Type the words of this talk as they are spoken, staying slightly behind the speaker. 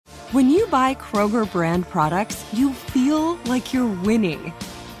When you buy Kroger brand products, you feel like you're winning.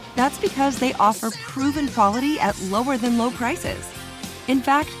 That's because they offer proven quality at lower than low prices. In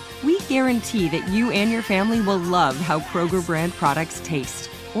fact, we guarantee that you and your family will love how Kroger brand products taste,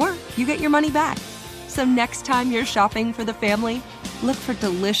 or you get your money back. So next time you're shopping for the family, look for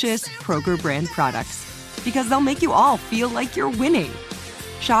delicious Kroger brand products, because they'll make you all feel like you're winning.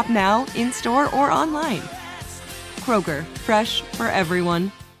 Shop now, in-store, or online. Kroger, fresh for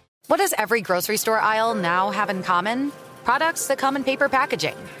everyone. What does every grocery store aisle now have in common? Products that come in paper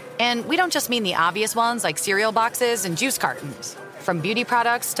packaging. And we don't just mean the obvious ones like cereal boxes and juice cartons. From beauty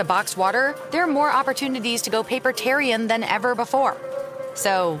products to boxed water, there are more opportunities to go papertarian than ever before.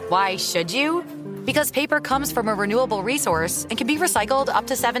 So why should you? Because paper comes from a renewable resource and can be recycled up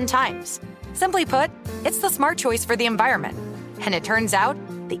to 7 times. Simply put, it's the smart choice for the environment. And it turns out,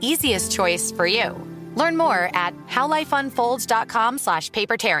 the easiest choice for you. Learn more at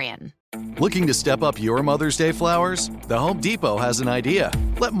howlifeunfolds.com/papertarian. Looking to step up your Mother's Day flowers? The Home Depot has an idea.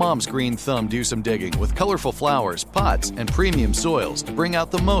 Let Mom's green thumb do some digging with colorful flowers, pots, and premium soils to bring out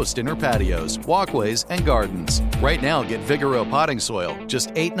the most in her patios, walkways, and gardens. Right now, get Vigoro potting soil,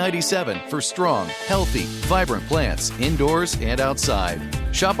 just $8.97 for strong, healthy, vibrant plants indoors and outside.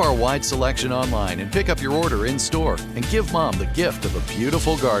 Shop our wide selection online and pick up your order in-store and give Mom the gift of a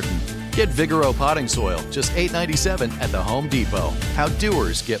beautiful garden. Get Vigoro potting soil, just $8.97 at the Home Depot. How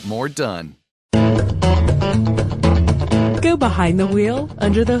doers get more done. Go behind the wheel,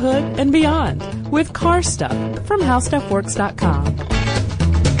 under the hood, and beyond with Car Stuff from HowStuffWorks.com.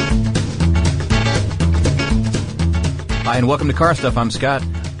 Hi, and welcome to Car Stuff. I'm Scott.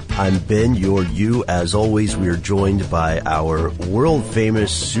 I'm Ben, you're you. As always, we are joined by our world-famous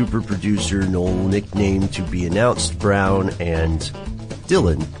super producer, Noel, nickname to be announced, Brown, and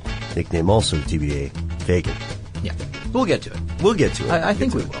Dylan, nickname also TBA, Fagan. Yeah, we'll get to it. We'll get to it. I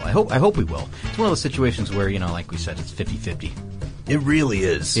think we will. I hope we will. It's one of those situations where, like we said, it's 50-50. It really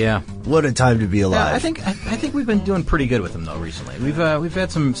is. Yeah. What a time to be alive. Yeah, I think we've been doing pretty good with them though recently. We've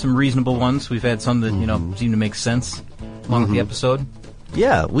had some reasonable ones. We've had some that seem to make sense along with the episode.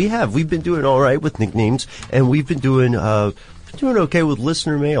 Yeah, we have. We've been doing all right with nicknames, and we've been doing okay with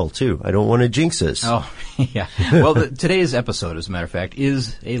listener mail too. I don't want to jinx this. Oh, yeah. Well, today's episode, as a matter of fact,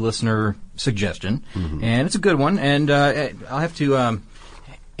 is a listener suggestion, and it's a good one. And I'll have to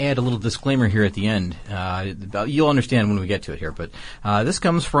add a little disclaimer here at the end. You'll understand when we get to it here. But this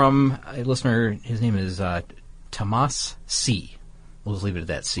comes from a listener. His name is Tomas C. We'll just leave it at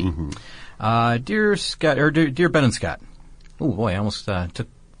that. C. Dear Scott, or dear Ben and Scott. Oh boy, I almost took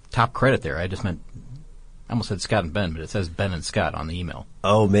top credit there. I almost said Scott and Ben, but it says Ben and Scott on the email.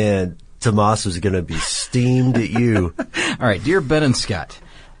 Oh man, Tomas is going to be steamed at you. All right, dear Ben and Scott,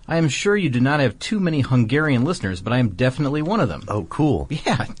 I am sure you do not have too many Hungarian listeners, but I am definitely one of them. Oh, cool.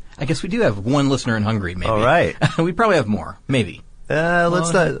 Yeah, I guess we do have one listener in Hungary, maybe. All right. We probably have more, maybe.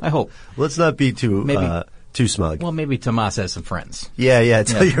 Let's not. I hope. Let's not be too smug. Well, maybe Tomas has some friends. Yeah.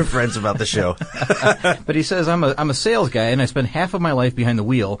 Tell your friends about the show. But he says, I'm a sales guy, and I spend half of my life behind the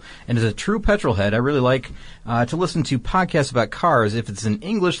wheel. And as a true petrol head, I really like to listen to podcasts about cars. If it's in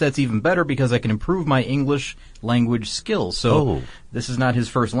English, that's even better because I can improve my English language skills. So this is not his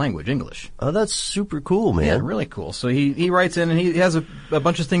first language, English. Oh, that's super cool, man. Yeah, really cool. So he writes in, and he has a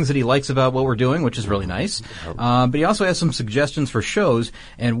bunch of things that he likes about what we're doing, which is really nice. But he also has some suggestions for shows,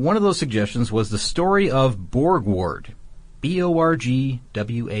 and one of those suggestions was the story of Borgward. Borgward,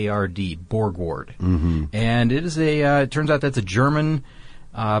 Borgward. Mm-hmm. And it is it turns out that's a German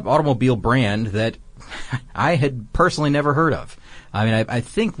automobile brand that I had personally never heard of. I mean, I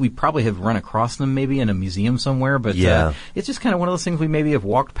think we probably have run across them maybe in a museum somewhere, but it's just kind of one of those things we maybe have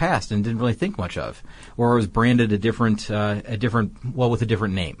walked past and didn't really think much of, or it was branded with a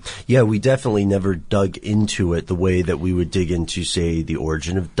different name. Yeah, we definitely never dug into it the way that we would dig into, say, the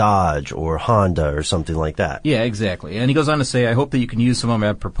origin of Dodge or Honda or something like that. Yeah, exactly. And he goes on to say, I hope that you can use some of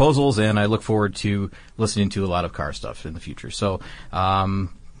my proposals, and I look forward to listening to a lot of car stuff in the future. So,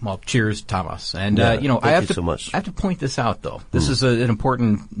 well, cheers, Thomas. And, thank you so much. I have to point this out, though. This is an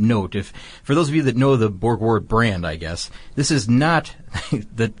important note. For those of you that know the Borgward brand, I guess, this is not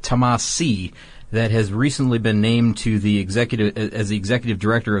the Tomas C. that has recently been named to the executive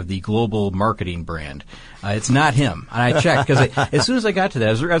director of the global marketing brand. It's not him. And I checked because as soon as I got to that,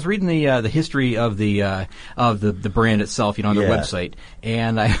 I was reading the history of the brand itself, on their website,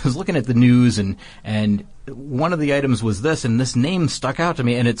 and I was looking at the news and one of the items was this, and this name stuck out to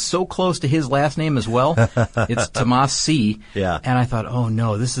me, and it's so close to his last name as well. It's Tomas C. Yeah. And I thought, oh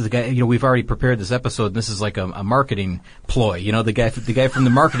no, this is the guy. We've already prepared this episode, and this is like a marketing ploy. The guy from the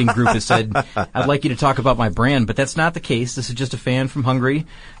marketing group has said, I'd like you to talk about my brand, but that's not the case. This is just a fan from Hungary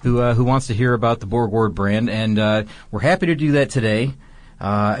who wants to hear about the Borgward brand, and we're happy to do that today.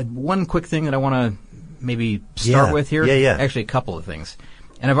 One quick thing that I want to maybe start with here. Yeah. Actually, a couple of things.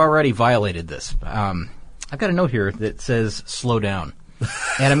 And I've already violated this. I've got a note here that says slow down.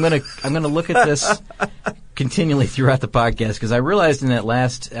 And I'm gonna look at this continually throughout the podcast because I realized in that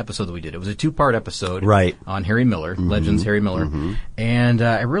last episode that we did, it was a 2-part episode on Harry Miller, Legends Harry Miller. And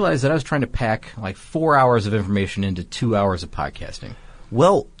I realized that I was trying to pack like 4 hours of information into 2 hours of podcasting.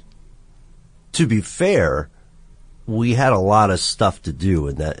 Well, to be fair, we had a lot of stuff to do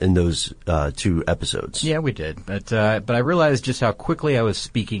in those 2 episodes. Yeah, we did. But I realized just how quickly I was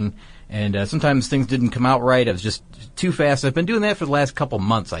speaking, and sometimes things didn't come out right. I was just too fast. I've been doing that for the last couple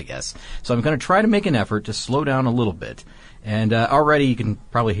months, I guess. So I'm going to try to make an effort to slow down a little bit. And already you can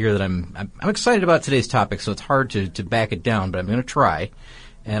probably hear that I'm excited about today's topic, so it's hard to back it down, but I'm going to try.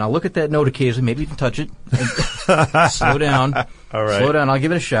 And I'll look at that note occasionally, maybe even touch it. Slow down. All right. Slow down. I'll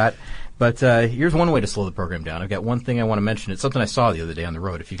give it a shot. But here's one way to slow the program down. I've got one thing I want to mention. It's something I saw the other day on the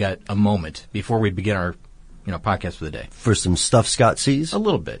road. If you got a moment before we begin our podcast for the day. For some stuff Scott sees? A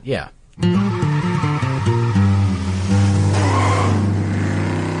little bit, yeah.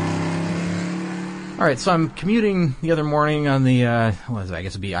 All right, so I'm commuting the other morning on the, I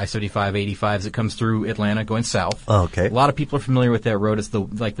guess it'd be I-75, 85 as it comes through Atlanta going south. Oh, okay. A lot of people are familiar with that road. It's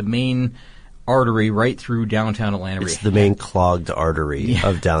the main artery right through downtown Atlanta. It's the main clogged artery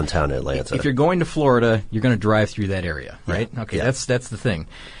of downtown Atlanta. If you're going to Florida, you're going to drive through that area, right? Yeah. Okay, yeah. That's the thing.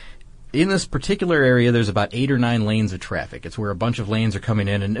 In this particular area, there's about 8 or 9 lanes of traffic. It's where a bunch of lanes are coming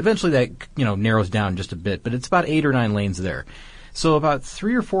in, and eventually that narrows down just a bit, but it's about 8 or 9 lanes there. So about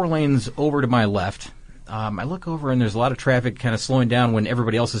 3 or 4 lanes over to my left, I look over and there's a lot of traffic kind of slowing down when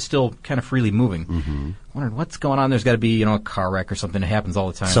everybody else is still kind of freely moving. Mm-hmm. Wondering what's going on. There's got to be a car wreck or something. It happens all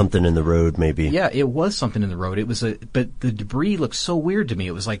the time. Something in the road, maybe. Yeah, it was something in the road. It was but the debris looked so weird to me.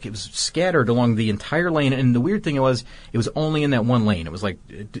 It was like it was scattered along the entire lane, and the weird thing was it was only in that one lane. It was like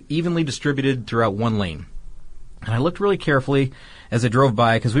evenly distributed throughout one lane. And I looked really carefully as I drove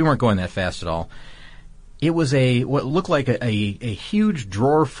by because we weren't going that fast at all. It was what looked like a huge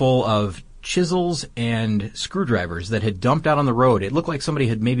drawer full of chisels and screwdrivers that had dumped out on the road. It looked like somebody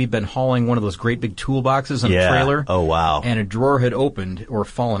had maybe been hauling one of those great big toolboxes on a trailer. Oh, wow. And a drawer had opened or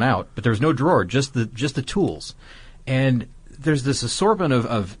fallen out, but there was no drawer, just the tools. And there's this assortment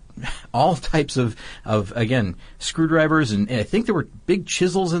of all types of again, screwdrivers, and I think there were big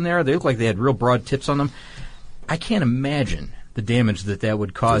chisels in there. They looked like they had real broad tips on them. I can't imagine the damage that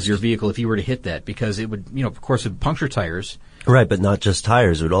would cause your vehicle if you were to hit that, because it would, of course, it would puncture tires. Right, but not just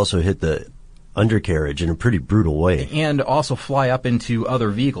tires. It would also hit the undercarriage in a pretty brutal way. And also fly up into other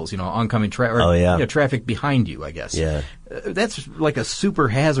vehicles, oncoming traffic behind you, I guess. Yeah. That's like a super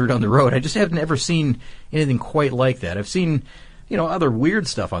hazard on the road. I just haven't ever seen anything quite like that. I've seen, other weird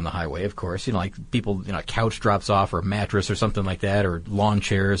stuff on the highway, of course. Like people, a couch drops off or a mattress or something like that, or lawn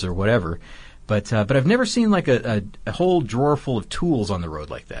chairs or whatever. But I've never seen like a whole drawer full of tools on the road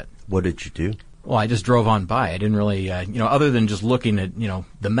like that. What did you do? Well, I just drove on by. I didn't really, other than just looking at,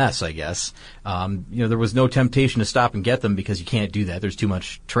 the mess, I guess. There was no temptation to stop and get them because you can't do that. There's too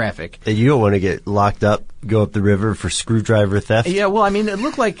much traffic. And you don't want to get locked up, go up the river for screwdriver theft? Yeah, well, this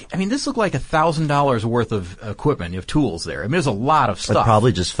looked like $1,000 worth of equipment, of tools there. There's a lot of stuff. It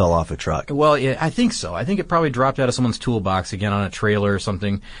probably just fell off a truck. Well, yeah, I think so. I think it probably dropped out of someone's toolbox, again, on a trailer or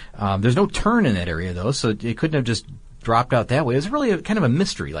something. There's no turn in that area, though, so it couldn't have just dropped out that way. It was really kind of a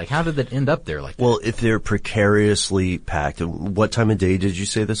mystery. Like, how did that end up there like that? Well, if they're precariously packed, what time of day did you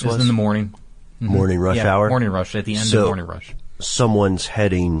say this was? It was in the morning. Mm-hmm. Morning rush hour? Morning rush, at the end of morning rush. Someone's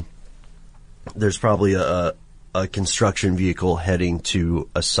heading, there's probably a construction vehicle heading to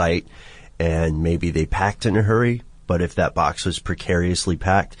a site, and maybe they packed in a hurry. But if that box was precariously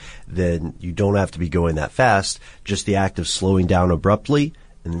packed, then you don't have to be going that fast. Just the act of slowing down abruptly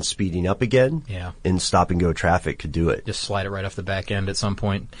and then speeding up again in stop-and-go traffic could do it. Just slide it right off the back end at some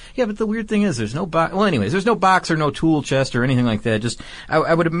point. Yeah, but the weird thing is there's no box. Well, anyways, there's no box or no tool chest or anything like that. Just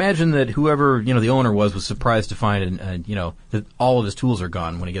I would imagine that whoever, the owner was surprised to find, that all of his tools are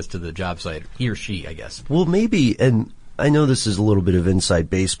gone when he gets to the job site. He or she, I guess. Well, maybe, and I know this is a little bit of inside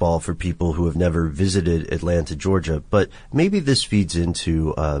baseball for people who have never visited Atlanta, Georgia, but maybe this feeds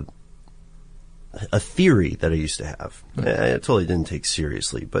into a theory that I used to have. I totally didn't take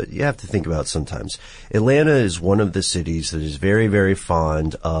seriously, but you have to think about it sometimes. Atlanta is one of the cities that is very, very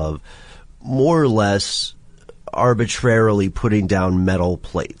fond of more or less arbitrarily putting down metal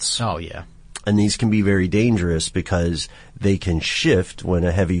plates. Oh, yeah. And these can be very dangerous because they can shift when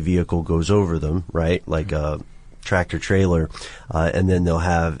a heavy vehicle goes over them, right? Like a tractor trailer. And then they'll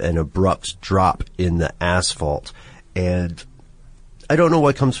have an abrupt drop in the asphalt. And I don't know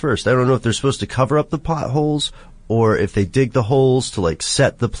what comes first. I don't know if they're supposed to cover up the potholes or if they dig the holes to like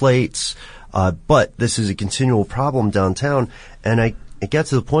set the plates. But this is a continual problem downtown. And it got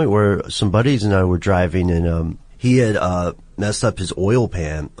to the point where some buddies and I were driving and, he had, messed up his oil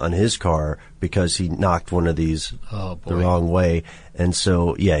pan on his car because he knocked one of these the wrong way. And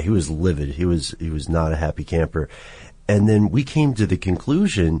so, yeah, he was livid. He was not a happy camper. And then we came to the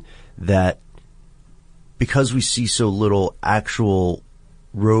conclusion that because we see so little actual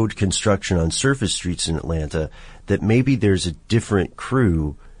road construction on surface streets in Atlanta, that maybe there's a different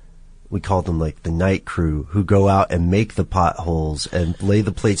crew. We call them like the night crew who go out and make the potholes and lay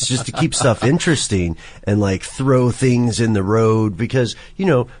the plates just to keep stuff interesting and like throw things in the road because, you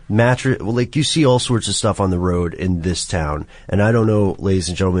know, like you see all sorts of stuff on the road in this town. And I don't know, ladies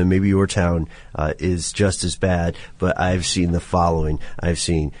and gentlemen, maybe your town, is just as bad, but I've seen the following. I've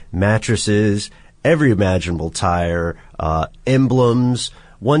seen mattresses, every imaginable tire, emblems.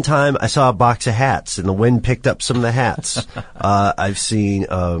 One time I saw a box of hats and the wind picked up some of the hats. I've seen,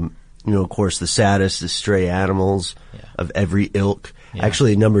 of course, the saddest, the stray animals of every ilk. Yeah.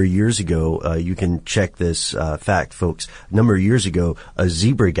 Actually, a number of years ago, you can check this fact, folks. A number of years ago, a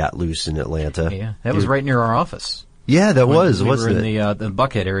zebra got loose in Atlanta. Yeah, that was right near our office. Yeah, that was. We were in the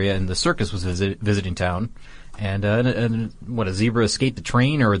Buckhead area, and the circus was visiting town. And a zebra escaped the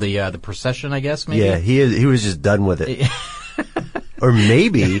train or the procession, I guess, maybe? Yeah, he was just done with it. Or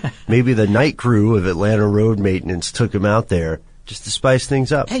maybe the night crew of Atlanta Road Maintenance took him out there just to spice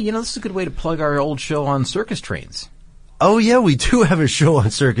things up. Hey, this is a good way to plug our old show on circus trains. Oh, yeah, we do have a show on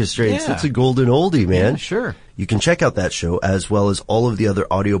circus trains. Yeah. That's a golden oldie, man. Yeah, sure. You can check out that show as well as all of the other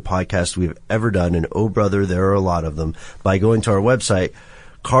audio podcasts we've ever done, and oh, brother, there are a lot of them, by going to our website,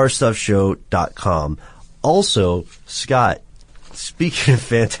 carstuffshow.com. Also, Scott, speaking of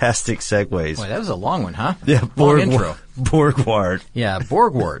fantastic segues. Boy, that was a long one, huh? Yeah, long intro. Borgward. Yeah,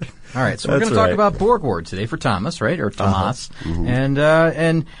 Borgward. All right, so we're going to talk about Borgward today for Thomas, right? Or Tomas. Mm-hmm.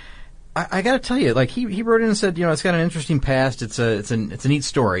 And I got to tell you, like he wrote in and said, it's got an interesting past. It's a neat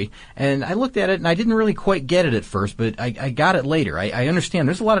story. And I looked at it and I didn't really quite get it at first, but I got it later. I understand.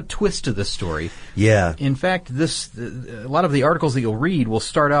 There's a lot of twists to this story. Yeah. In fact, a lot of the articles that you'll read will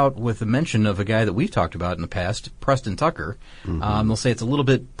start out with a mention of a guy that we've talked about in the past, Preston Tucker. Mm-hmm. They'll say it's a little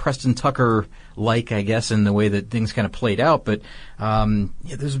bit Preston Tucker-like, I guess, in the way that things kind of played out. But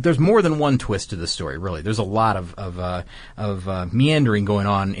there's more than one twist to this story, really. There's a lot of meandering going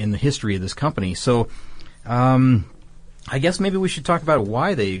on in the history of this company. So, I guess maybe we should talk about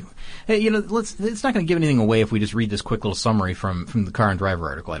why they. Hey, it's not going to give anything away if we just read this quick little summary from the Car and Driver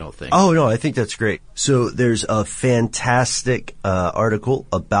article, I don't think. Oh, no, I think that's great. So there's a fantastic article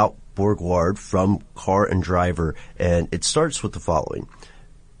about Borgward from Car and Driver, and it starts with the following.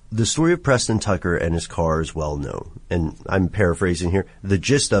 The story of Preston Tucker and his car is well known, and I'm paraphrasing here. The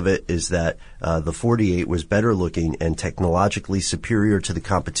gist of it is that the 48 was better looking and technologically superior to the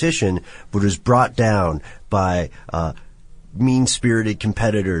competition, but was brought down by mean-spirited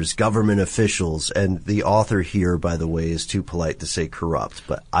competitors, government officials, and the author here, by the way, is too polite to say corrupt,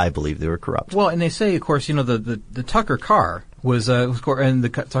 but I believe they were corrupt. Well, and they say, of course, the Tucker car was and the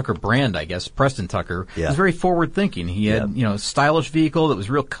Tucker brand, I guess, Preston Tucker, was very forward-thinking. He had, a stylish vehicle that was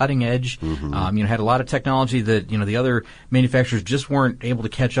real cutting edge. Mm-hmm. Had a lot of technology that, the other manufacturers just weren't able to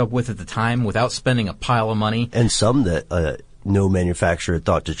catch up with at the time without spending a pile of money. And some that no manufacturer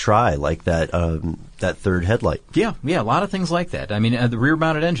thought to try, like that third headlight. Yeah, a lot of things like that. I mean, the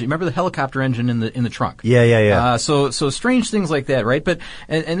rear-mounted engine. Remember the helicopter engine in the trunk? Yeah. So strange things like that, right? But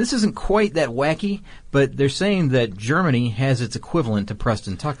and this isn't quite that wacky, but they're saying that Germany has its equivalent to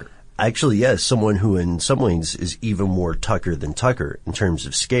Preston Tucker. Actually, yes, someone who in some ways is even more Tucker than Tucker in terms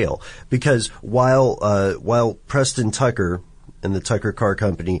of scale. Because while Preston Tucker and the Tucker Car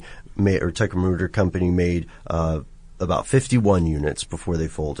Company Tucker Motor Company made about 51 units before they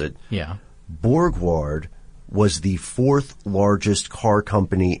folded. Yeah. Borgward was the fourth largest car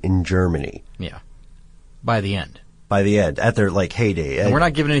company in Germany. Yeah. By the end. At their heyday. And we're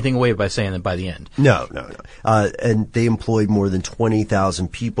not giving anything away by saying that by the end. No. And they employed more than 20,000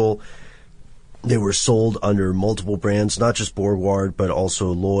 people. They were sold under multiple brands, not just Borgward, but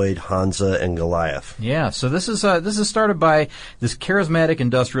also Lloyd, Hansa, and Goliath. Yeah, so this is started by this charismatic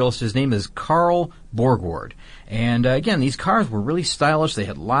industrialist. His name is Carl Borgward. And again, these cars were really stylish. They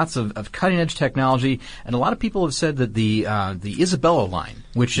had lots of cutting-edge technology. And a lot of people have said that the Isabella line,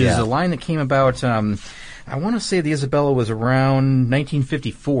 which is a line that came about I want to say the Isabella was around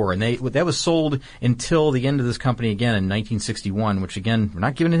 1954, and that was sold until the end of this company again in 1961, which again, we're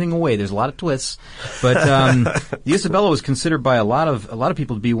not giving anything away. There's a lot of twists, but the Isabella was considered by a lot of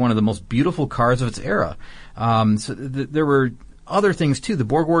people to be one of the most beautiful cars of its era. There were other things too. The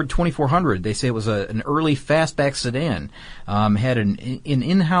Borgward 2400, they say it was an early fastback sedan, had an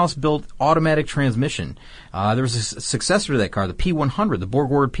in-house built automatic transmission. There was a successor to that car, the P100, the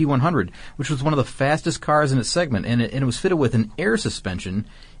Borgward P100, which was one of the fastest cars in its segment, and it was fitted with an air suspension,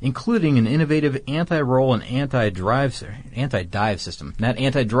 including an innovative anti-roll and anti-dive system. Not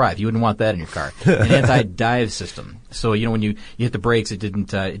anti-drive, you wouldn't want that in your car. An anti-dive system. So when you hit the brakes, it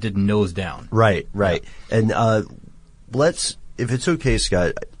didn't nose down. Right. And if it's okay,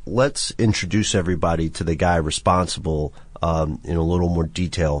 Scott, let's introduce everybody to the guy responsible in a little more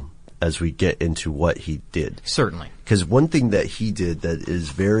detail as we get into what he did. Certainly. Because one thing that he did that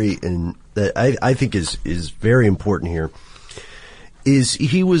is that I think is very important here is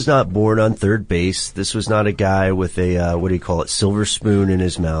he was not born on third base. This was not a guy with a, what do you call it, silver spoon in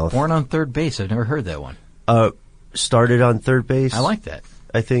his mouth. Born on third base. I've never heard that one. Started on third base. I like that.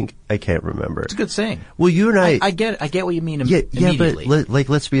 I think I can't remember. It's a good saying. Well, you and I get what you mean immediately. Yeah, but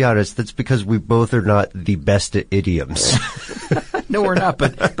let's be honest. That's because we both are not the best at idioms. No, we're not.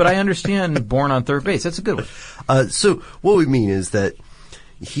 But I understand born on third base. That's a good one. So what we mean is that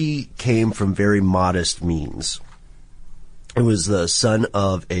he came from very modest means. It was the son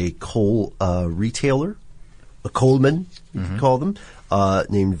of a coal retailer, a coalman, you could call them,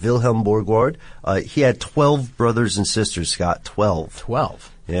 named Wilhelm Borgward. He had 12 brothers and sisters, Scott. 12. 12?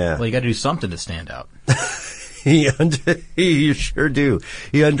 Yeah. Well, you got to do something to stand out. You sure do.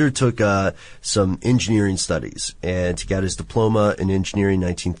 He undertook some engineering studies, and he got his diploma in engineering in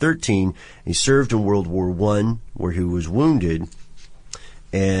 1913. He served in World War I, where he was wounded,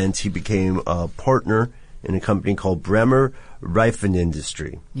 and he became a partner in a company called Bremer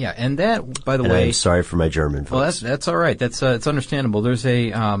Reifenindustrie. Yeah, and that, by the way, I'm sorry for my German, folks. Well, that's all right. That's it's understandable. There's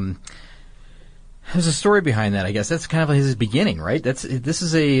a story behind that, I guess. That's kind of his beginning, right? This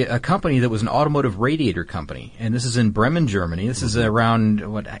is a company that was an automotive radiator company, and this is in Bremen, Germany. This is around,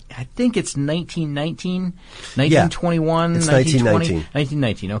 I think it's 1919, 1921, it's 1920?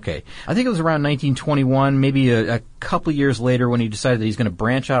 1919, okay. I think it was around 1921, maybe a couple years later when he decided that he's going to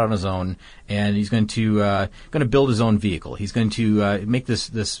branch out on his own, and he's going to build his own vehicle. He's going to make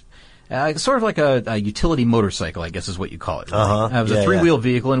this sort of like a utility motorcycle, I guess is what you call it. Right? It was a three-wheel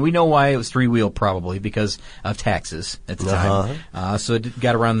vehicle, and we know why it was three-wheel probably because of taxes at the time. So it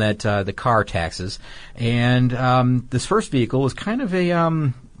got around that the car taxes. And this first vehicle was kind of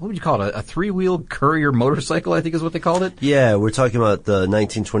a what would you call it? A three-wheel courier motorcycle, I think is what they called it. Yeah, we're talking about the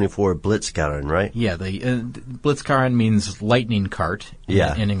 1924 Blitzkarren, right? Yeah, the Blitzkarren means lightning cart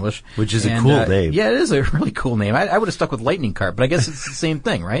in English. Which is a cool name. Yeah, it is a really cool name. I would have stuck with lightning cart, but I guess it's the same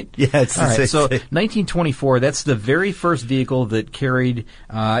thing, right? Yeah, it's the same so thing. 1924, that's the very first vehicle that carried,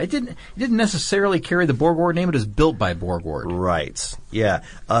 it didn't necessarily carry the Borgward name, it was built by Borgward. Right. Yeah.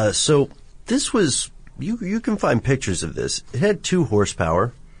 So this was, you can find pictures of this. It had 2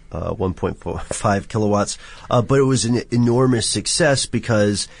 horsepower. 1.5 kilowatts, but it was an enormous success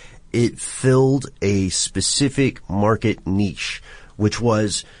because it filled a specific market niche, which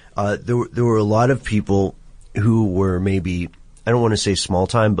was there were a lot of people who were maybe, I don't want to say small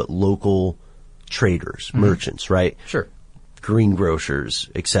time, but local traders, merchants, right? Sure. Greengrocers,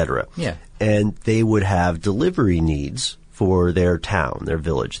 etc. Yeah. And they would have delivery needs for their town, their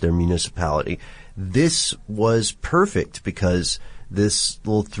village, their municipality. This was perfect because this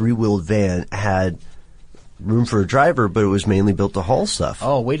little 3-wheeled van had room for a driver, but it was mainly built to haul stuff.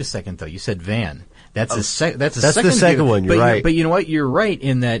 Oh, wait a second, though. You said van. That's the second one. You're right. But you know what? You're right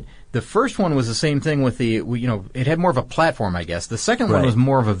in that the first one was the same thing with it had more of a platform, I guess. The second one was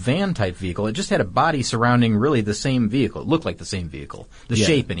more of a van-type vehicle. It just had a body surrounding really the same vehicle. It looked like the same vehicle. The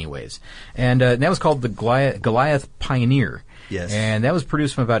shape, anyways. And that was called the Goliath Pioneer. Yes. And that was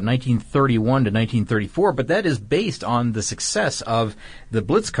produced from about 1931 to 1934, but that is based on the success of the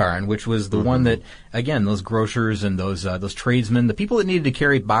Blitzkarren, which was the one that, again, those grocers and those tradesmen, the people that needed to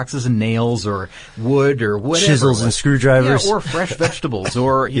carry boxes of nails or wood or whatever. Chisels and screwdrivers. Yeah, or fresh vegetables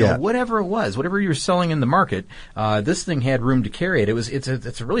or, know, whatever it was, whatever you were selling in the market, this thing had room to carry it.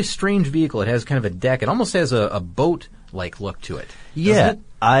 It's a really strange vehicle. It has kind of a deck. It almost has a boat-like look to it. Yeah.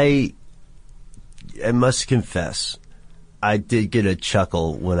 I must confess, I did get a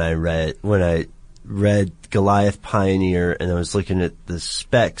chuckle when I read Goliath Pioneer, and I was looking at the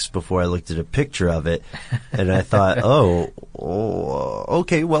specs before I looked at a picture of it, and I thought,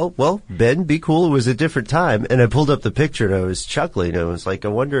 okay, well, Ben, be cool. It was a different time, and I pulled up the picture and I was chuckling. I was like, I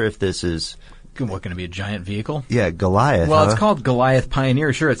wonder if this is What, going to be a giant vehicle? Yeah, Goliath. Well, huh? it's called Goliath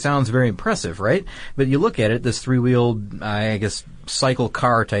Pioneer. Sure, it sounds very impressive, right? But you look at it, this three-wheeled, I guess, cycle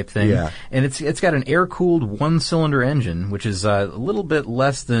car type thing, Yeah. and it's got an air-cooled one-cylinder engine, which is a little bit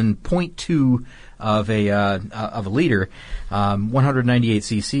less than 0.2 of a liter, 198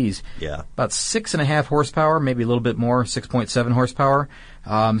 cc's. Yeah. About 6.5 horsepower, maybe a little bit more, 6.7 horsepower.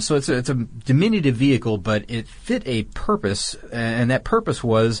 So it's a diminutive vehicle, but it fit a purpose, and that purpose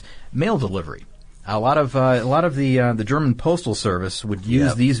was mail delivery. A lot of the German postal service would use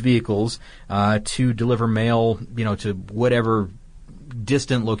Yep. these vehicles to deliver mail, to whatever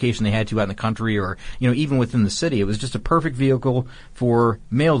distant location they had to out in the country, or even within the city. It was just a perfect vehicle for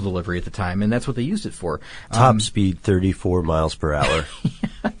mail delivery at the time, and that's what they used it for. Top speed 34 miles per hour.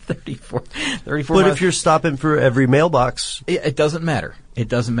 34 But miles. if you're stopping for every mailbox, It doesn't matter. It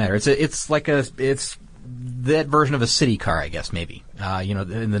doesn't matter. It's that version of a city car, I guess, maybe.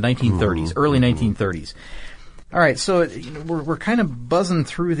 In the 1930s, early 1930s. All right, so we're kind of buzzing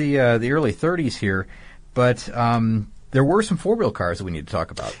through the early 30s here, but there were some four-wheel cars that we need to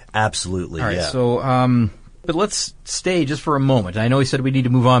talk about. absolutely. All right, yeah. so but let's stay just for a moment. I know we said we need to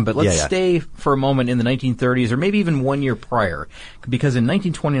move on, but let's Yeah. stay for a moment in the 1930s, or maybe even 1 year prior, because in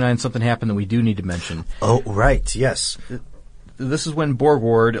 1929 something happened that we do need to mention. Oh, right. Yes. This is when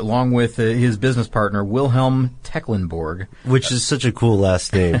Borgward, along with his business partner Wilhelm Tecklenburg, Which is such a cool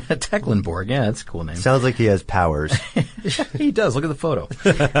last name. Tecklenburg, yeah, that's a cool name. Sounds like he has powers. He does. Look at the photo.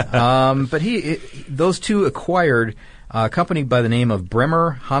 But those two acquired a company by the name of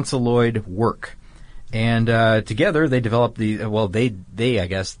Bremer Hanseloid Werk. And together they developed they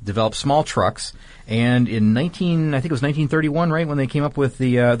developed small trucks. And in I think it was 1931, right, when they came up with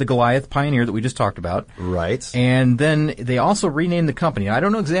the Goliath Pioneer that we just talked about. Right. And then they also renamed the company. I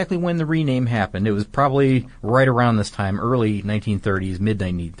don't know exactly when the rename happened. It was probably right around this time, early 1930s,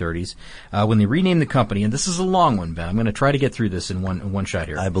 mid-1930s, when they renamed the company. And this is a long one, Ben. I'm going to try to get through this in one shot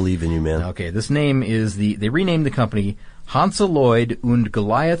here. I believe in you, man. Okay, this name is they renamed the company Hanseloid und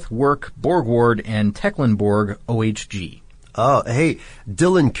Goliath Werk Borgward and Tecklenburg OHG. Oh, hey,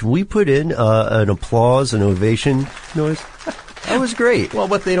 Dylan, can we put in an applause, an ovation noise? That was great. Well,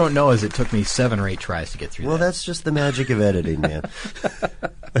 what they don't know is it took me 7 or 8 tries to get through Well, that. that's just the magic of editing, man.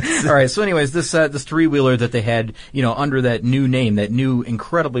 All right. So, anyways, this three-wheeler that they had, under that new name, that new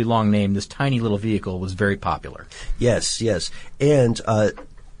incredibly long name, this tiny little vehicle was very popular. Yes, yes. And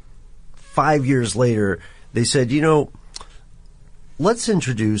 5 years later, they said, let's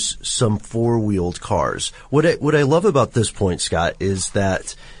introduce some four-wheeled cars. What I love about this point, Scott, is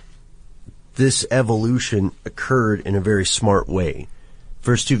that this evolution occurred in a very smart way.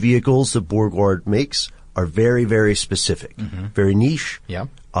 First two vehicles that Borgward makes are very, very specific, very niche. Yeah.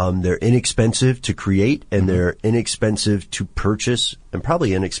 They're inexpensive to create, and they're inexpensive to purchase, and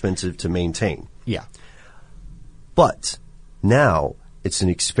probably inexpensive to maintain. Yeah. But now it's an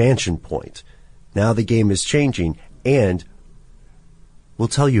expansion point. Now the game is changing, and we'll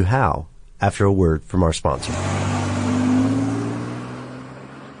tell you how after a word from our sponsor.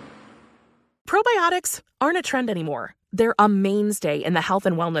 Probiotics aren't a trend anymore. They're a mainstay in the health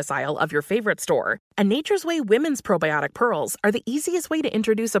and wellness aisle of your favorite store. And Nature's Way Women's Probiotic Pearls are the easiest way to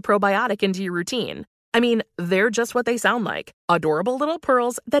introduce a probiotic into your routine. I mean, they're just what they sound like. Adorable little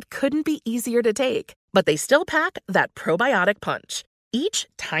pearls that couldn't be easier to take. But they still pack that probiotic punch. Each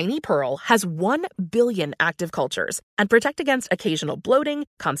tiny pearl has 1 billion active cultures and protect against occasional bloating,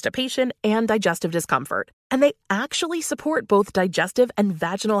 constipation, and digestive discomfort. And they actually support both digestive and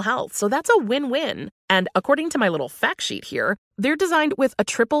vaginal health, so that's a win-win. And according to my little fact sheet here, they're designed with a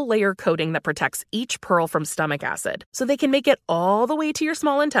triple-layer coating that protects each pearl from stomach acid, so they can make it all the way to your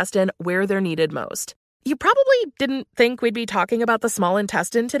small intestine where they're needed most. You probably didn't think we'd be talking about the small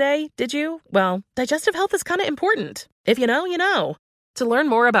intestine today, did you? Well, digestive health is kind of important. If you know, you know. To learn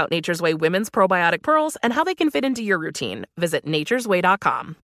more about Nature's Way Women's Probiotic Pearls and how they can fit into your routine, visit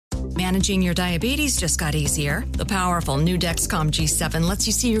naturesway.com. Managing your diabetes just got easier. The powerful new Dexcom G7 lets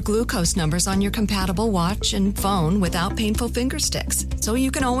you see your glucose numbers on your compatible watch and phone without painful finger sticks, so you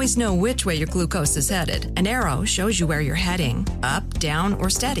can always know which way your glucose is headed. An arrow shows you where you're heading, up, down, or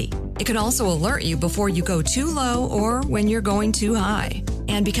steady. It can also alert you before you go too low or when you're going too high.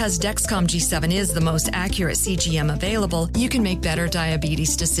 And because Dexcom G7 is the most accurate CGM available, you can make better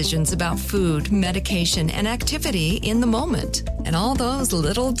diabetes decisions about food, medication, and activity in the moment. And all those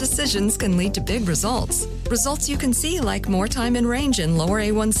little decisions can lead to big results. Results you can see, like more time in range and lower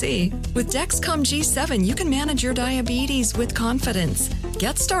A1C. With Dexcom G7, you can manage your diabetes with confidence.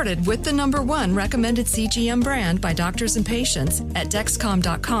 Get started with the #1 recommended CGM brand by doctors and patients at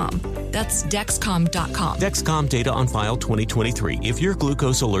Dexcom.com. That's Dexcom.com. Dexcom data on file 2023. If your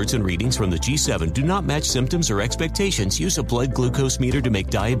glucose alerts and readings from the G7 do not match symptoms or expectations, use a blood glucose meter to make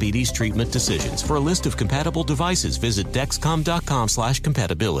diabetes treatment decisions. For a list of compatible devices, visit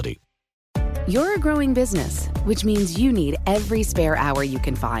Dexcom.com/compatibility. You're a growing business, which means you need every spare hour you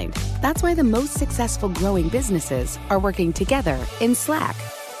can find. That's why the most successful growing businesses are working together in Slack.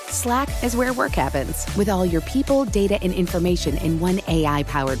 Slack is where work happens, with all your people, data, and information in one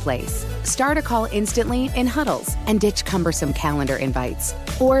AI-powered place. Start a call instantly in huddles and ditch cumbersome calendar invites.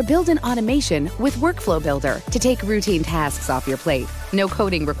 Or build an automation with Workflow Builder to take routine tasks off your plate. No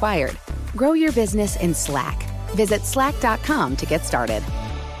coding required. Grow your business in Slack. Visit slack.com to get started.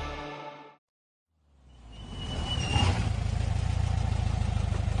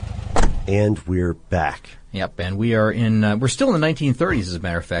 And we're back. Yep, and we are we're still in the 1930s, as a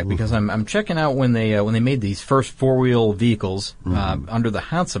matter of fact, because I'm checking out when they made these first four-wheel vehicles under the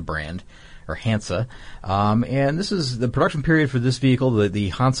Hansa brand, or Hansa, and this is the production period for this vehicle. The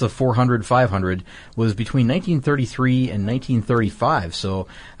Hansa 400/500 was between 1933 and 1935. So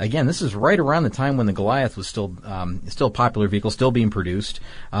again, this is right around the time when the Goliath was still a popular vehicle, still being produced.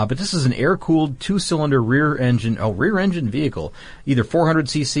 But this is an air-cooled two-cylinder rear-engine vehicle, either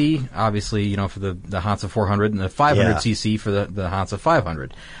 400cc, obviously, for the Hansa 400, and the 500cc for the Hansa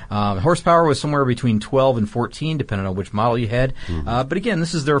 500. Horsepower was somewhere between 12 and 14, depending on which model you had. But again,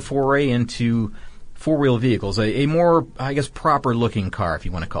 this is their foray into four-wheel vehicles, a more, I guess, proper-looking car, if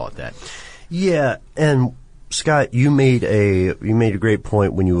you want to call it that. Yeah, and Scott, you made a great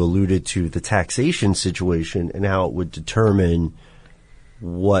point when you alluded to the taxation situation and how it would determine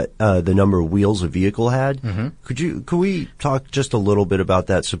what the number of wheels a vehicle had. Could we talk just a little bit about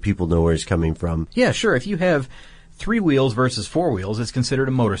that so people know where it's coming from? Yeah, sure. If you have 3 wheels versus 4 wheels, it's considered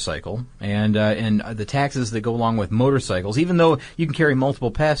a motorcycle, and the taxes that go along with motorcycles, even though you can carry multiple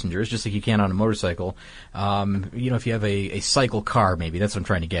passengers, just like you can on a motorcycle, if you have a cycle car, maybe that's what I'm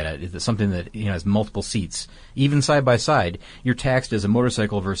trying to get at. It's something that has multiple seats, even side by side, you're taxed as a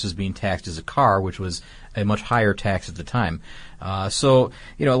motorcycle versus being taxed as a car, which was a much higher tax at the time. So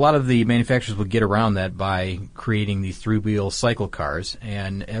a lot of the manufacturers would get around that by creating these 3-wheel cycle cars,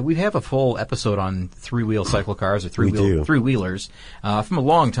 and we have a full episode on 3-wheel cycle cars or three-wheelers from a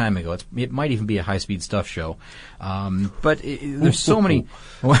long time ago. It might even be a high-speed stuff show, but there's so many.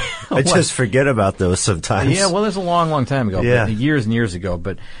 I just forget about those sometimes. Yeah, well, there's a long, long time ago, years and years ago.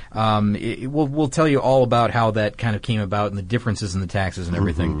 But we'll tell you all about how that kind of came about and the differences in the taxes and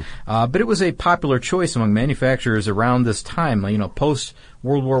everything. But it was a popular choice among manufacturers around this time, post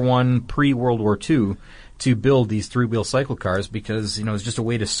World War I, pre-World War II, to build these 3-wheel cycle cars because, it was just a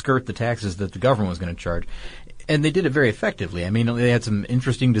way to skirt the taxes that the government was going to charge. And they did it very effectively. I mean, they had some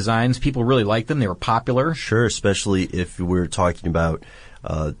interesting designs. People really liked them. They were popular. Sure, especially if we're talking about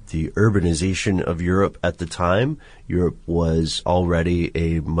the urbanization of Europe at the time. Europe was already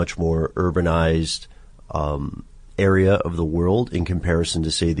a much more urbanized area of the world in comparison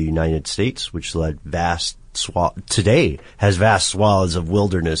to, say, the United States, which had today has vast swaths of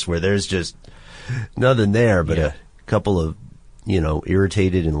wilderness where there's just nothing there but a couple of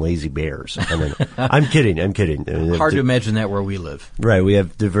irritated and lazy bears. I'm kidding. Hard to imagine that where we live. Right. We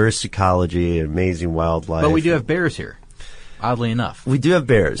have diverse ecology, amazing wildlife. But we do have bears here, oddly enough. We do have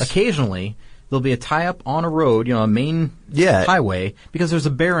bears. Occasionally, there'll be a tie-up on a road, a main highway, because there's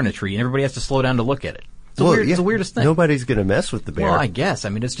a bear in a tree and everybody has to slow down to look at it. It's the weirdest thing. Nobody's going to mess with the bear. Well, I guess. I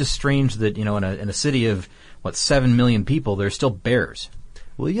mean, it's just strange that, in a city of, 7 million people, there's still bears.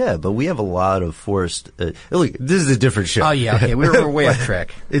 Well, yeah, but we have a lot of forest. Look, this is a different show. Oh yeah, okay, we're way off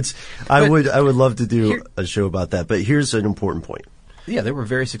track. I would love to do a show about that, but here's an important point. Yeah, they were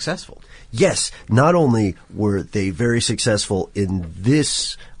very successful. Yes, not only were they very successful in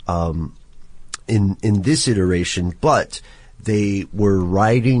this in this iteration, but they were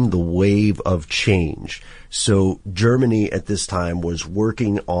riding the wave of change. So Germany at this time was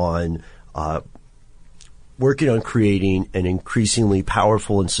working on creating an increasingly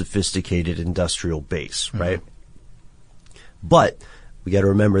powerful and sophisticated industrial base, right? But we got to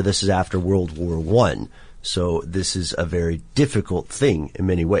remember this is after World War I, so this is a very difficult thing in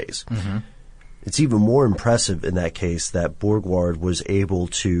many ways. It's even more impressive in that case that Borgward was able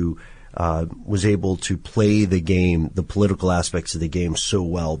to play the game, the political aspects of the game so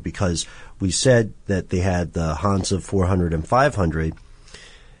well, because we said that they had the Hansa 400 and 500,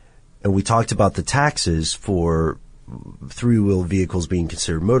 and we talked about the taxes for 3-wheel vehicles being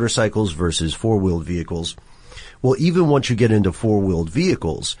considered motorcycles versus 4-wheeled vehicles. Well, even once you get into 4-wheeled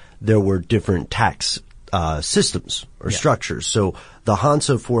vehicles, there were different tax systems, or structures. So the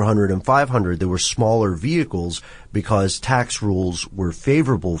Hansa 400 and 500, they were smaller vehicles because tax rules were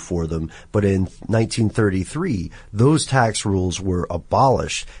favorable for them. But in 1933, those tax rules were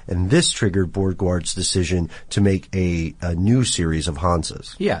abolished, and this triggered Borgward's decision to make a new series of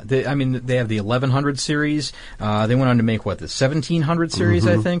Hansas. Yeah, they have the 1100 series. They went on to make, the 1700 series,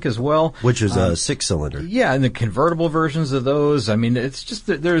 I think, as well. Which is a six-cylinder. Yeah, and the convertible versions of those. I mean, it's just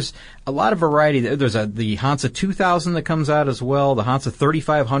that there's a lot of variety. There's the Hansa 2000 that comes out as well, the Hansa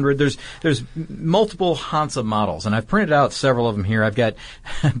 3500. There's multiple Hansa models, and I've printed out several of them here. I've got,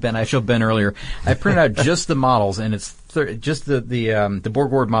 Ben, I showed Ben earlier, I printed out just the models, and it's just the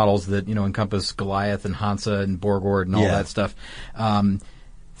Borgward models that, encompass Goliath and Hansa and Borgward and all that stuff.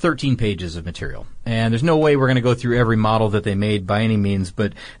 13 pages of material. And there's no way we're going to go through every model that they made by any means,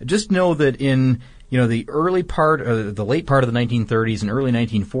 but just know that in, the early part, or the late part of the 1930s and early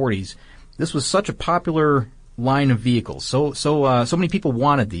 1940s, this was such a popular line of vehicles. So many people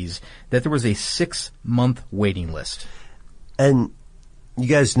wanted these that there was a 6-month waiting list. And you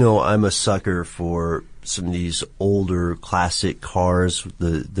guys know I'm a sucker for some of these older classic cars,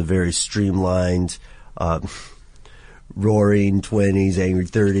 the very streamlined, roaring 20s, angry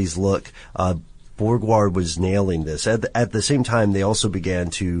 30s look. Borgward was nailing this. At the same time, they also began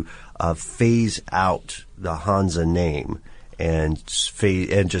to phase out the Hansa name and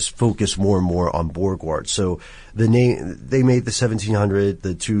just focus more and more on Borgward. So the name, they made the 1700,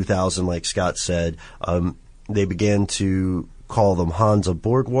 the 2000, like Scott said. They began to call them Hansa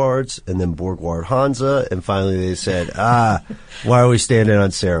Borgwards, and then Borgward Hansa, and finally they said, why are we standing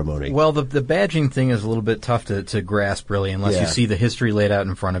on ceremony? Well, the badging thing is a little bit tough to grasp, really, unless you see the history laid out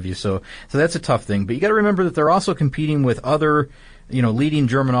in front of you. So that's a tough thing. But you got to remember that they're also competing with other, leading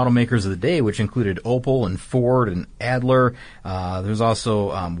German automakers of the day, which included Opel and Ford and Adler. There's also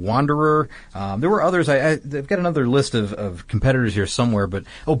Wanderer. There were others. I've got another list of competitors here somewhere, but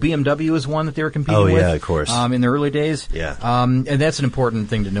BMW is one that they were competing with. Oh, yeah, of course. In the early days. Yeah. And that's an important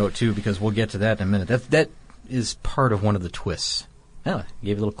thing to note, too, because we'll get to that in a minute. That is part of one of the twists. Oh, I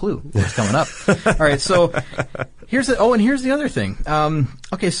gave you a little clue. What's coming up. All right, so here's the other thing.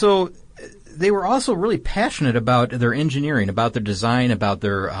 So they were also really passionate about their engineering, about their design, about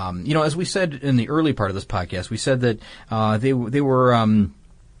their, as we said in the early part of this podcast, we said that they were on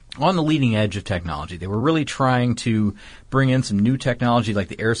the leading edge of technology. They were really trying to bring in some new technology like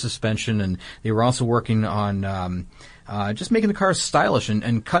the air suspension, and they were also working on just making the cars stylish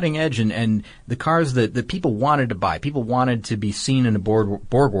and cutting edge, and the cars that people wanted to buy. People wanted to be seen in a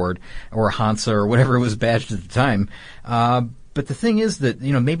Borgward or a Hansa or whatever it was badged at the time. But the thing is that,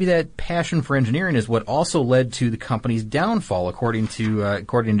 maybe that passion for engineering is what also led to the company's downfall, according to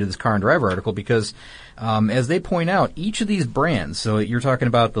this Car and Driver article, because, as they point out, each of these brands, so you're talking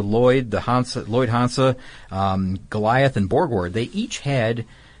about the Lloyd Hansa, Goliath, and Borgward, they each had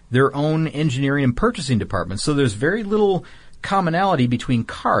their own engineering and purchasing departments. So there's very little commonality between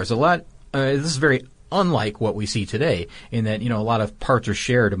cars. This is very unlike what we see today, in that, a lot of parts are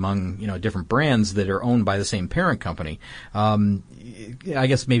shared among, different brands that are owned by the same parent company. I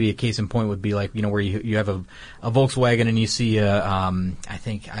guess maybe a case in point would be like, where you have a Volkswagen and you see I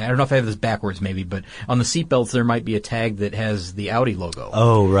don't know if I have this backwards maybe, but on the seatbelts there might be a tag that has the Audi logo.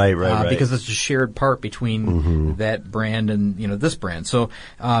 Oh, right. Because it's a shared part between that brand and, this brand. So,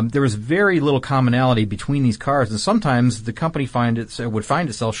 there was very little commonality between these cars, and sometimes the company would find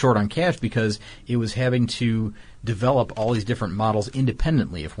itself short on cash because it was having to develop all these different models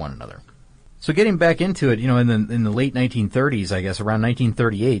independently of one another. So getting back into it, in the late 1930s, I guess, around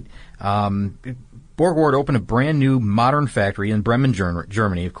 1938, Borgward opened a brand new modern factory in Bremen,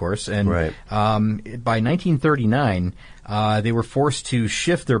 Germany, of course. And by 1939, they were forced to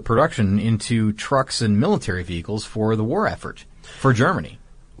shift their production into trucks and military vehicles for the war effort for Germany.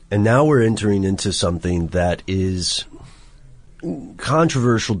 And now we're entering into something that is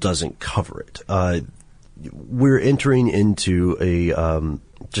controversial, doesn't cover it. We're entering into a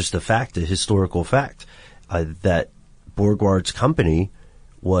historical fact, that Borgward's company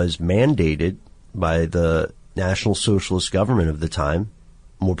was mandated by the National Socialist government of the time,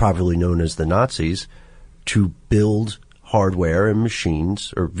 more popularly known as the Nazis, to build hardware and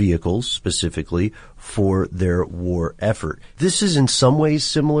machines, or vehicles specifically, for their war effort. This is in some ways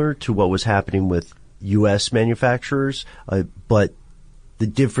similar to what was happening with U.S. manufacturers, but the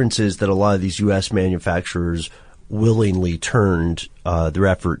difference is that a lot of these U.S. manufacturers willingly turned their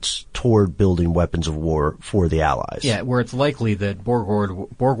efforts toward building weapons of war for the Allies. Yeah, where it's likely that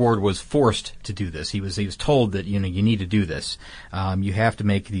Borgward was forced to do this. He was told that, you need to do this. You have to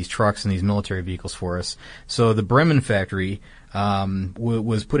make these trucks and these military vehicles for us. So the Bremen factory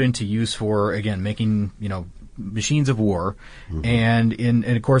was put into use for, again, making, machines of war. And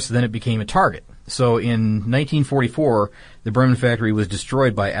of course, then it became a target. So in 1944, the Bremen factory was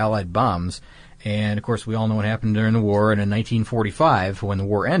destroyed by Allied bombs. And, of course, we all know what happened during the war. And in 1945, when the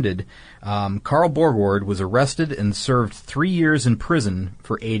war ended, Karl Borgward was arrested and served 3 years in prison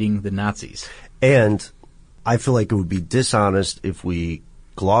for aiding the Nazis. And I feel like it would be dishonest if we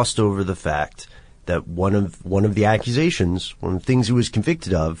glossed over the fact that one of the accusations, one of the things he was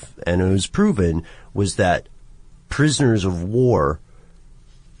convicted of, and it was proven, was that prisoners of war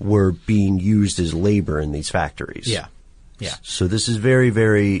were being used as labor in these factories. Yeah. So this is very,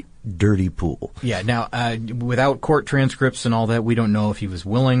 very dirty pool. Yeah. Now, without court transcripts and all that, we don't know if he was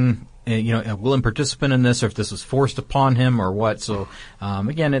willing, a willing participant in this, or if this was forced upon him, or what. So,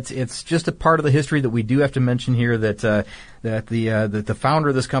 again, it's just a part of the history that we do have to mention here that the founder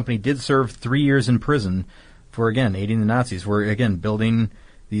of this company did serve 3 years in prison for, again, aiding the Nazis. For, again, building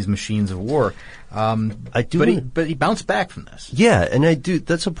these machines of war. But he bounced back from this. Yeah, and I do.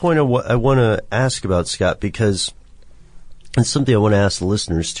 That's a point I want to ask about, Scott, because it's something I want to ask the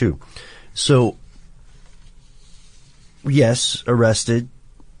listeners too. So, yes, arrested,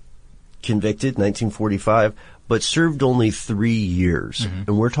 convicted, 1945, but served only 3 years.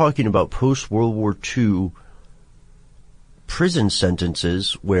 And we're talking about post-World War II prison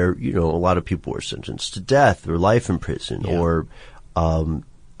sentences where, a lot of people were sentenced to death or life in prison, or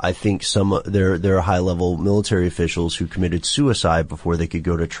I think there are high-level military officials who committed suicide before they could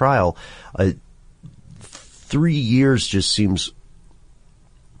go to trial. 3 years just seems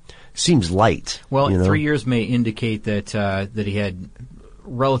light. Well, 3 years may indicate that he had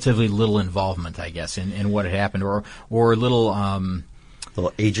relatively little involvement, I guess, in what had happened, or little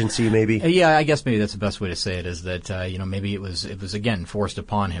agency, maybe. Yeah, I guess maybe that's the best way to say it. Is that maybe it was again forced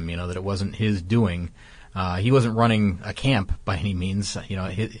upon him. That it wasn't his doing. He wasn't running a camp by any means,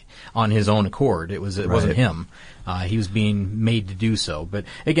 on his own accord. It wasn't him. He was being made to do so. But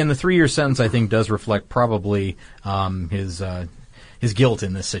again, the 3 year sentence, I think, does reflect probably his guilt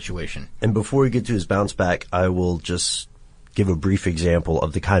in this situation. And before we get to his bounce back, I will just give a brief example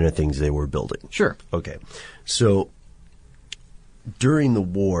of the kind of things they were building. Sure. Okay. So during the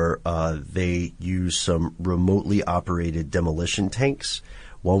war, they used some remotely operated demolition tanks.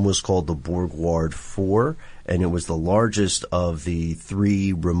 One was called the Borgward 4, and it was the largest of the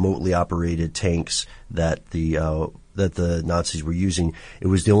 3 remotely operated tanks that the Nazis were using. It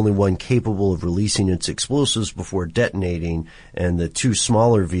was the only one capable of releasing its explosives before detonating, and the 2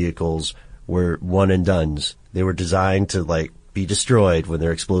 smaller vehicles were one and dones. They were designed to be destroyed when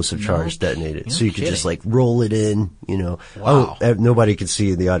their explosive charge detonated. So you could just roll it in, Wow. Oh, nobody could see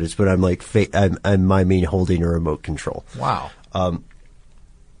in the audience, but I'm I'm holding a remote control. Wow.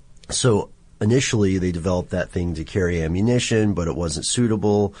 So initially they developed that thing to carry ammunition, but it wasn't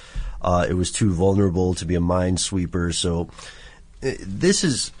suitable. It was too vulnerable to be a minesweeper. So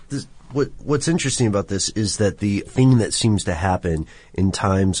what's interesting about this is that the thing that seems to happen in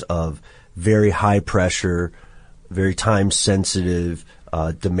times of very high pressure, very time sensitive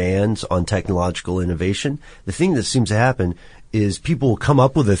demands on technological innovation, the thing that seems to happen is people will come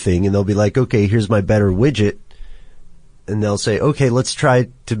up with a thing and they'll be like, okay, here's my better widget. And they'll say, okay, let's try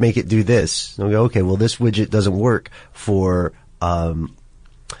to make it do this. And they'll go, okay, well, this widget doesn't work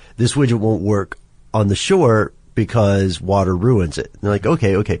this widget won't work on the shore because water ruins it. And they're like,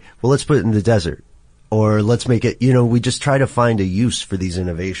 okay, well, let's put it in the desert. Or let's make it, we just try to find a use for these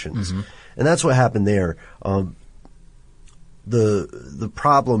innovations. And that's what happened there. The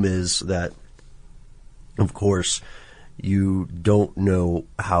problem is that, of course, you don't know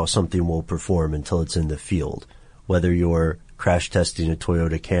how something will perform until it's in the field, whether you're crash testing a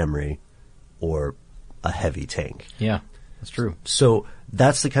Toyota Camry or a heavy tank. Yeah, that's true. So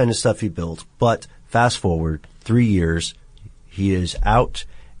that's the kind of stuff he built. But fast forward 3 years, he is out,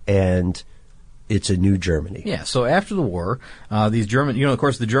 and it's a new Germany. Yeah, so after the war, these German, of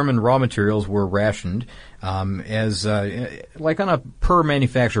course, the German raw materials were rationed as like on a per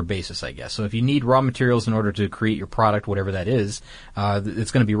manufacturer basis, I guess. So if you need raw materials in order to create your product, whatever that is,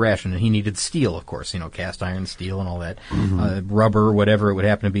 it's going to be rationed. And he needed steel, of course, cast iron steel and all that, rubber, whatever it would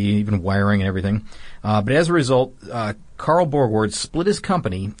happen to be, even wiring and everything. But as a result, Karl Borgward split his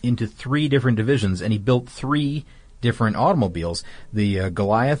company into 3 different divisions, and he built 3 different automobiles: the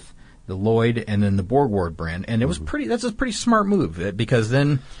Goliath, the Lloyd, and then the Borgward brand. And it was that's a pretty smart move, because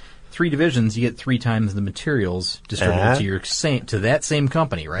then 3 divisions, you get 3 times the materials distributed to that same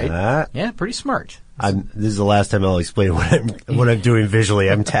company, right? Yeah, pretty smart. This is the last time I'll explain what I'm doing visually.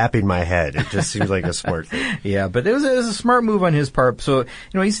 I'm tapping my head. It just seems like a smart thing. Yeah, but it was a smart move on his part. So,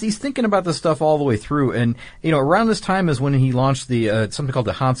 he's thinking about this stuff all the way through. And, around this time is when he launched something called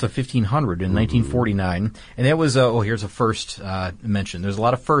the Hansa 1500 in 1949. And that was, here's a first, mention. There's a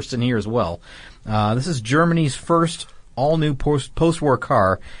lot of firsts in here as well. This is Germany's first all-new post-war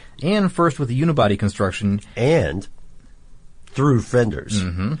car and first with a unibody construction. And through fenders.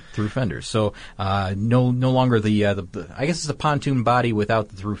 Mm-hmm. Through fenders. So, no longer the I guess it's a pontoon body without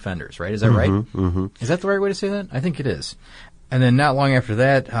the through fenders, right? Is that right? Mm-hmm. Is that the right way to say that? I think it is. And then not long after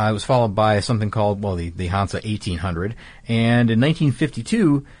that, it was followed by something called, the Hansa 1800. And in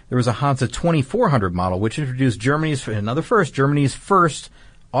 1952, there was a Hansa 2400 model, which introduced Germany's first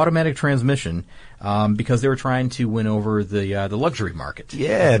automatic transmission, because they were trying to win over the luxury market.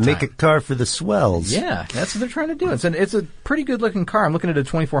 Yeah, make a car for the swells. Yeah, that's what they're trying to do. It's a pretty good looking car. I'm looking at a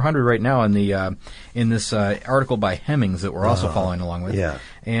 2400 right now in this article by Hemmings that we're also following along with. Yeah,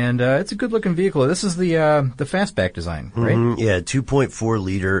 and it's a good looking vehicle. This is the fastback design, right? Mm-hmm. Yeah, 2.4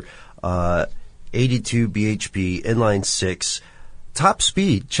 liter, 82 bhp, inline six, top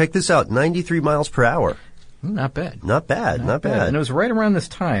speed. Check this out, 93 miles per hour. Not bad. Not bad. And it was right around this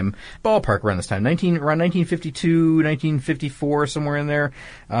time, ballpark around this time, around 1952, 1954, somewhere in there.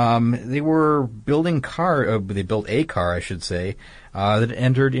 They were building they built a car, I should say, that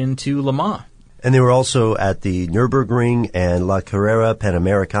entered into Le Mans. And they were also at the Nürburgring and La Carrera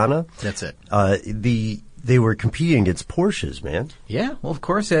Panamericana. That's it. They were competing against Porsches, man. Yeah, well, of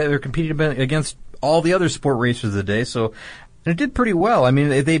course, they're competing against all the other sport racers of the day, so... And it did pretty well. I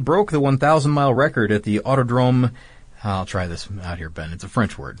mean, they broke the 1,000-mile record at the Autodrome. I'll try this out here, Ben. It's a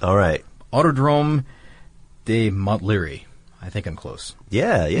French word. All right. Autodrome de Montlhéry. I think I'm close.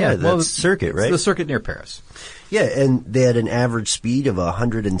 Yeah. That's circuit, right? It's the circuit near Paris. Yeah, and they had an average speed of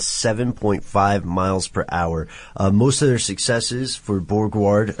 107.5 miles per hour. Most of their successes for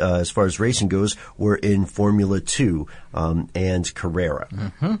Borgward, as far as racing goes, were in Formula 2 and Carrera.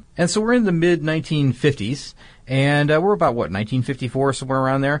 Mm-hmm. And so we're in the mid-1950s. And we're about, 1954, somewhere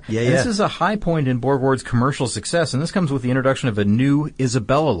around there? Yeah, This is a high point in Borgward's commercial success, and this comes with the introduction of a new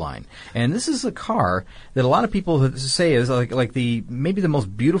Isabella line. And this is a car that a lot of people say is like maybe the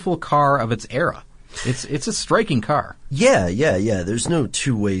most beautiful car of its era. It's a striking car. Yeah. There's no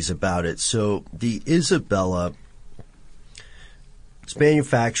two ways about it. So the Isabella, it's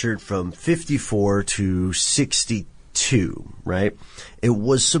manufactured from 54 to 62, right? It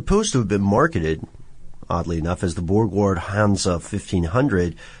was supposed to have been marketed, oddly enough, as the Borgward Hansa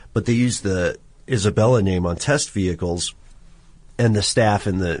 1500, but they used the Isabella name on test vehicles, and the staff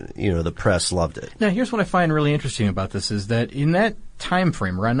and the press loved it. Now, here's what I find really interesting about this is that in that time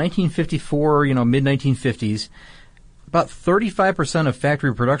frame, around 1954, mid-1950s, about 35% of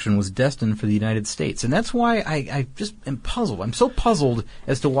factory production was destined for the United States. And that's why I just am puzzled. I'm so puzzled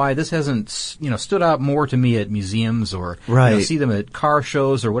as to why this hasn't, stood out more to me at museums or see them at car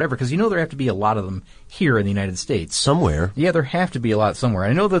shows or whatever, because there have to be a lot of them here in the United States. Somewhere. Yeah, there have to be a lot somewhere.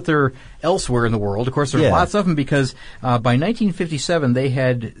 I know that they're elsewhere in the world. Of course, there's lots of them because by 1957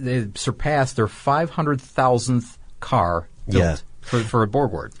 they surpassed their 500,000th car built for a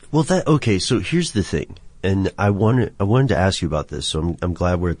Borgward. Well, so here's the thing. And I wanted to ask you about this, so I'm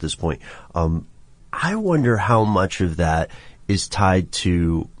glad we're at this point. I wonder how much of that is tied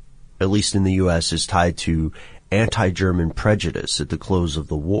to, at least in the U.S., is tied to anti-German prejudice at the close of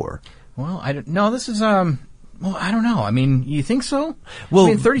the war. Well, I don't know. This is I don't know. I mean, you think so? Well,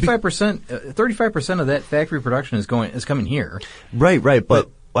 35% of that factory production is coming here. Right.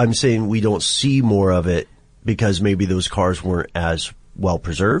 But I'm saying we don't see more of it because maybe those cars weren't as well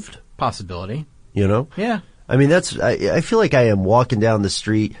preserved. Possibility. Yeah. I mean, I feel like I am walking down the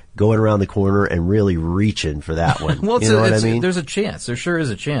street, going around the corner, and really reaching for that one. Well, you know what I mean? There's a chance. There sure is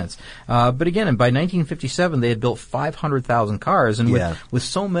a chance. But again, by 1957, they had built 500,000 cars, and with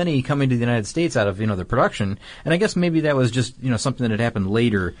so many coming to the United States out of, their production, and I guess maybe that was just, something that had happened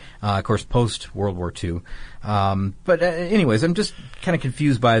later, of course, post World War II. But anyways, I'm just kind of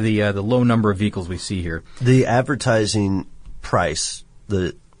confused by the low number of vehicles we see here. The advertising price,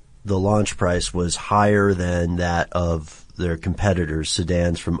 the launch price was higher than that of their competitors,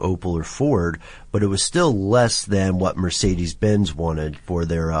 sedans from Opel or Ford, but it was still less than what Mercedes-Benz wanted for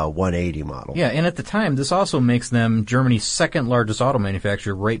their 180 model. Yeah, and at the time, this also makes them Germany's second largest auto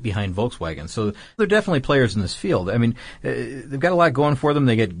manufacturer right behind Volkswagen. So they're definitely players in this field. I mean, they've got a lot going for them.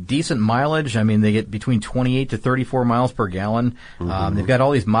 They get decent mileage. I mean, they get between 28 to 34 miles per gallon. Mm-hmm. They've got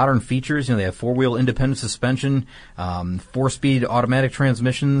all these modern features. They have four-wheel independent suspension, four-speed automatic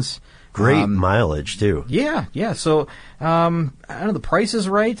transmissions. Great mileage, too. Yeah. So, I don't know, the price is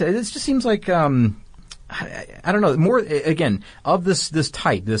right. It just seems like, I don't know, more, again, of this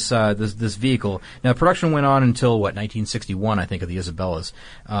type, this vehicle. Now, production went on until, 1961, I think, of the Isabellas.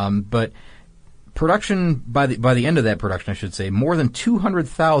 But production, by the end of that production, I should say, more than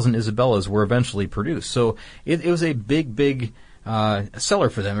 200,000 Isabellas were eventually produced. So it was a big seller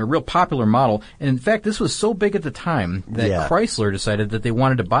for them, a real popular model. And in fact, this was so big at the time that Chrysler decided that they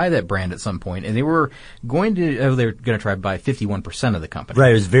wanted to buy that brand at some point, and they were going to try to buy 51% of the company. Right,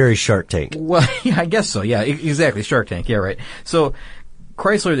 it was very Shark Tank. Well, yeah, I guess so. Yeah, exactly, Shark Tank. Yeah, right. So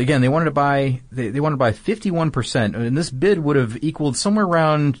Chrysler, again, they wanted to buy 51%, and this bid would have equaled somewhere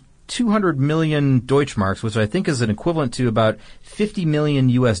around 200 million Deutschmarks, which I think is an equivalent to about $50 million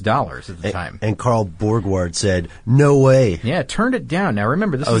US at the time. And Carl Borgward said, "No way." Yeah, turned it down. Now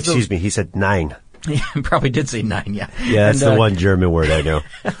remember, this is excuse me, he said 9. Yeah, probably did say 9, yeah. Yeah, that's the one German word I know.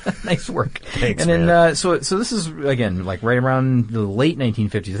 Nice work. Thanks, and then, man. so this is, again, like right around the late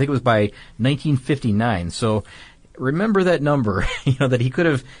 1950s. I think it was by 1959. So remember that number, that he could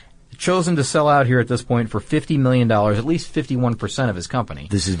have chosen to sell out here at this point for $50 million, at least 51% of his company.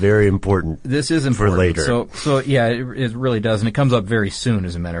 This is very important. This is important. For later. So yeah, it really does. And it comes up very soon,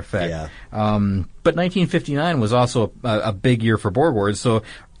 as a matter of fact. Yeah. But 1959 was also a big year for Borgward. So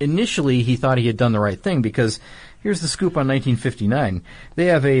initially he thought he had done the right thing, because here's the scoop on 1959. They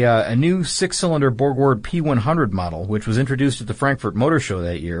have a new 6-cylinder Borgward P100 model, which was introduced at the Frankfurt Motor Show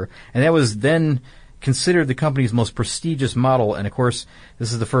that year. And that was then considered the company's most prestigious model. And of course,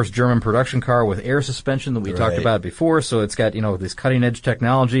 this is the first German production car with air suspension that we talked about before. So it's got, this cutting edge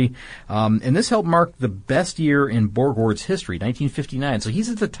technology. And this helped mark the best year in Borgward's history, 1959. So he's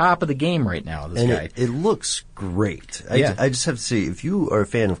at the top of the game right now, this guy. It looks great. Yeah. I just have to say, if you are a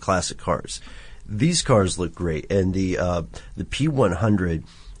fan of classic cars, these cars look great. And the P100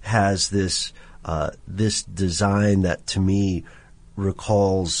 has this design that, to me,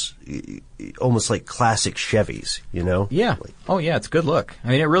 recalls almost like classic Chevys, Yeah. Oh, yeah, it's a good look. I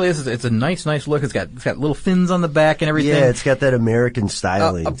mean, it really is. It's a nice look. It's got little fins on the back and everything. Yeah, it's got that American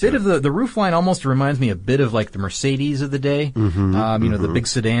styling. A bit of the roof line almost reminds me a bit of like the Mercedes of the day. The big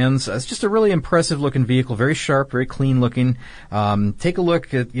sedans. It's just a really impressive looking vehicle. Very sharp, very clean looking. Take a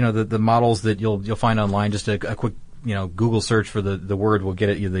look at, the models that you'll find online. Just a quick Google search for the word will get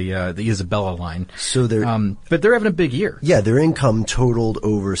at you the Isabella line. So but they're having a big year. Yeah, their income totaled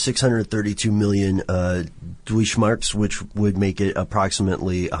over 632 million Deutschmarks, which would make it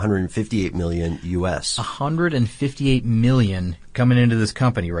approximately 158 million US. 158 million coming into this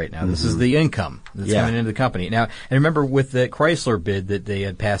company right now. This is the income that's coming into the company. Now, and remember with the Chrysler bid that they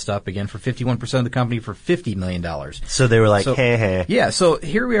had passed up again for 51% of the company for $50 million. So they were like, hey. Yeah, so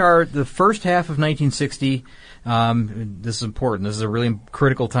here we are, the first half of 1960. This is important. This is a really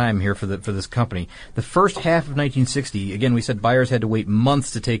critical time here for this company. The first half of 1960, again, we said buyers had to wait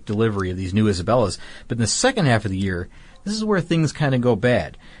months to take delivery of these new Isabellas. But in the second half of the year, this is where things kind of go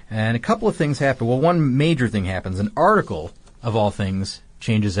bad. And a couple of things happen. Well, one major thing happens. An article, of all things,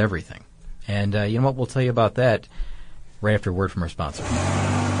 changes everything. And you know what? We'll tell you about that right after a word from our sponsor.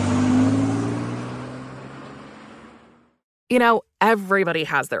 Everybody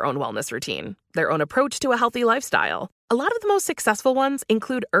has their own wellness routine, their own approach to a healthy lifestyle. A lot of the most successful ones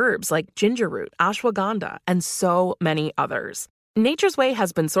include herbs like ginger root, ashwagandha, and so many others. Nature's Way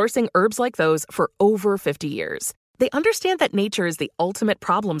has been sourcing herbs like those for over 50 years. They understand that nature is the ultimate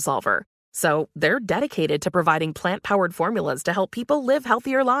problem solver, so they're dedicated to providing plant-powered formulas to help people live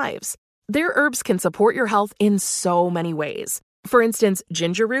healthier lives. Their herbs can support your health in so many ways. For instance,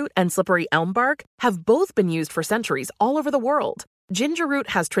 ginger root and slippery elm bark have both been used for centuries all over the world. Ginger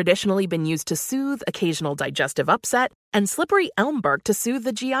root has traditionally been used to soothe occasional digestive upset, and slippery elm bark to soothe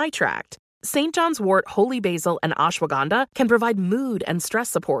the GI tract. St. John's wort, holy basil, and ashwagandha can provide mood and stress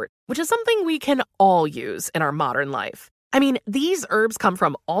support, which is something we can all use in our modern life. I mean, these herbs come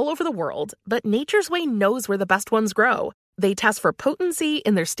from all over the world, but Nature's Way knows where the best ones grow. They test for potency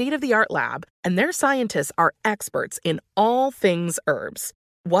in their state-of-the-art lab, and their scientists are experts in all things herbs.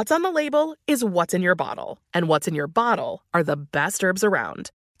 What's on the label is what's in your bottle, and what's in your bottle are the best herbs around.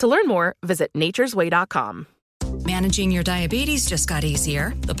 To learn more, visit naturesway.com. Managing your diabetes just got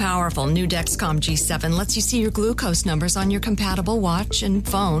easier. The powerful new Dexcom G7 lets you see your glucose numbers on your compatible watch and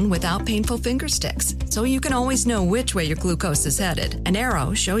phone without painful finger sticks, so you can always know which way your glucose is headed. An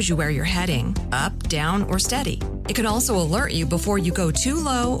arrow shows you where you're heading, up, down, or steady. It can also alert you before you go too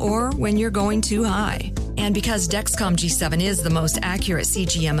low or when you're going too high. And because Dexcom G7 is the most accurate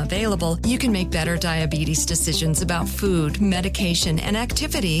CGM available, you can make better diabetes decisions about food, medication, and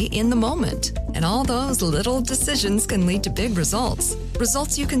activity in the moment. And all those little decisions can lead to big results.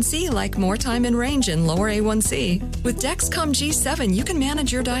 Results you can see, like more time in range and lower A1C. With Dexcom G7, you can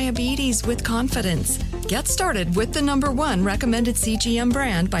manage your diabetes with confidence. Get started with the #1 recommended CGM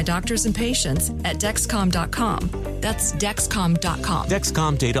brand by doctors and patients at Dexcom.com. That's Dexcom.com.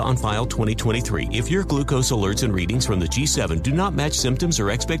 Dexcom data on file 2023. If your glucose alerts and readings from the G7 do not match symptoms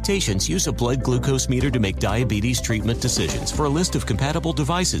or expectations, use a blood glucose meter to make diabetes treatment decisions. For a list of compatible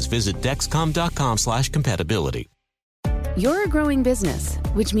devices, visit Dexcom.com/compatibility. You're a growing business,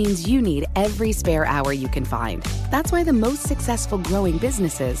 which means you need every spare hour you can find. That's why the most successful growing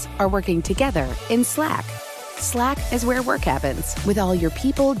businesses are working together in Slack. Slack is where work happens, with all your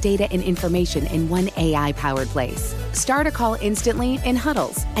people, data, and information in one AI-powered place. Start a call instantly in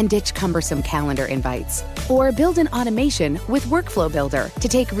huddles and ditch cumbersome calendar invites. Or build an automation with Workflow Builder to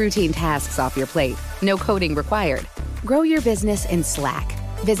take routine tasks off your plate. No coding required. Grow your business in Slack.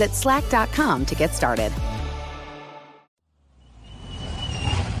 Visit slack.com to get started.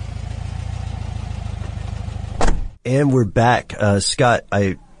 And we're back. Scott,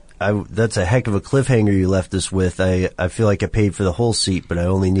 that's a heck of a cliffhanger you left us with. I feel like I paid for the whole seat, but I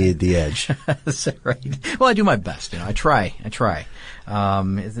only needed the edge. That's right. Well, I do my best. I try.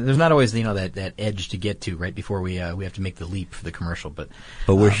 There's not always, that edge to get to right before we have to make the leap for the commercial, but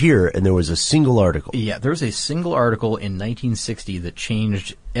we're here, and there was a single article. Yeah, there was a single article in 1960 that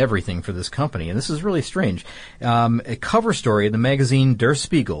changed everything for this company, and this is really strange. A cover story in the magazine Der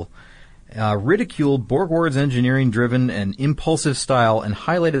Spiegel ridiculed Borgward's engineering-driven and impulsive style and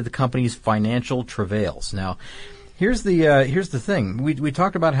highlighted the company's financial travails. Now, here's the thing. We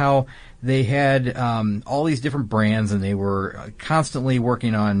talked about how they had all these different brands, and they were constantly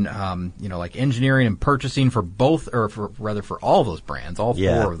working on like engineering and purchasing for both, or for all those brands, all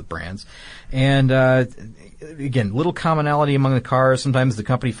four of the brands. And again, little commonality among the cars. Sometimes the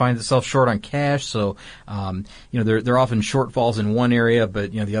company finds itself short on cash, so there are often shortfalls in one area,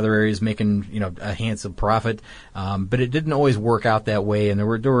 but the other area is making a handsome profit. But it didn't always work out that way, and there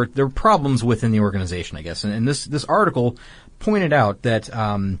were problems within the organization, I guess. And this article pointed out that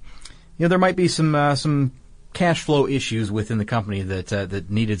there might be some cash flow issues within the company that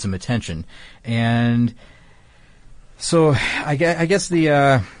needed some attention. And so I guess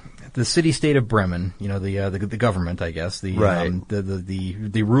the city-state of Bremen, the government, I guess,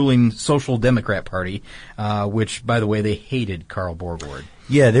 the ruling Social Democrat Party, which, by the way, they hated Carl Borgward.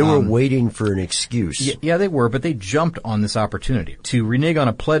 Yeah, they were waiting for an excuse. Yeah, they were, but they jumped on this opportunity to renege on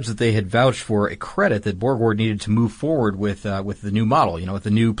a pledge that they had vouched for a credit that Borgward needed to move forward with the new model, with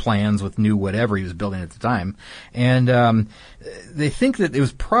the new plans, with new whatever he was building at the time. And they think that it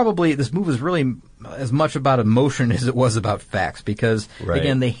was probably, this move was really as much about emotion as it was about facts, because,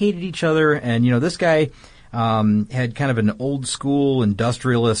 again, they hated each other, and, this guy had kind of an old school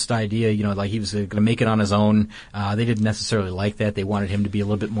industrialist idea, like he was going to make it on his own. They didn't necessarily like that. They wanted him to be a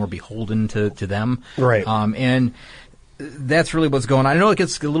little bit more beholden to them. Right. And that's really what's going on. I know it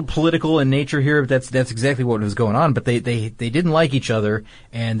gets a little political in nature here, but that's exactly what was going on. But they didn't like each other,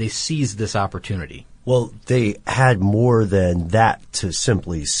 and they seized this opportunity. Well, they had more than that to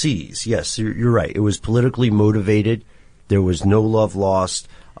simply seize. Yes, you're right. It was politically motivated. There was no love lost.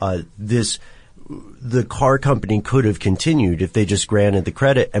 The car company could have continued if they just granted the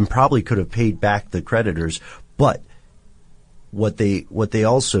credit, and probably could have paid back the creditors. But what they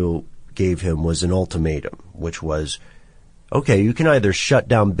also gave him was an ultimatum, which was, okay, you can either shut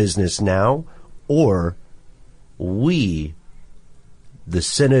down business now, or we, the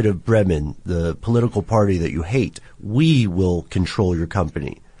Senate of Bremen, the political party that you hate, we will control your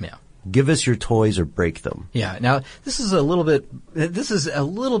company. Yeah. Give us your toys or break them. Yeah. Now, this is a little bit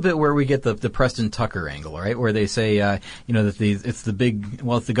where we get the Preston Tucker angle, right? Where they say, that it's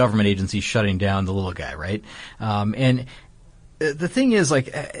the government agency shutting down the little guy, right? And the thing is,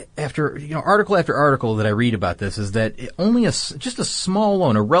 like, after, article after article that I read about this, is that only just a small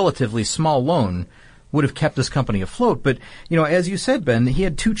loan, a relatively small loan, would have kept this company afloat. But, as you said, Ben, he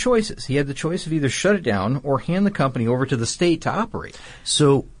had two choices. He had the choice of either shut it down or hand the company over to the state to operate.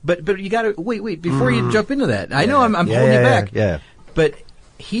 So, but you gotta, wait, before you jump into that. I know I'm holding you back. Yeah. But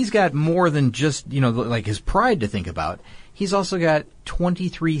he's got more than just, like his pride to think about. He's also got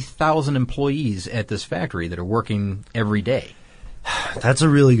 23,000 employees at this factory that are working every day. That's a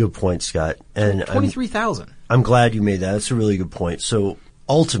really good point, Scott. And 23,000. I'm glad you made that. That's a really good point. So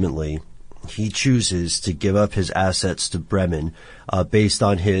ultimately, he chooses to give up his assets to Bremen based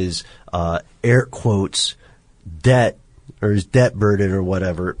on his air quotes debt, or his debt burden or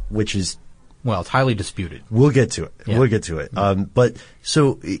whatever, which is, well, it's highly disputed. We'll get to it. Yeah. We'll get to it. But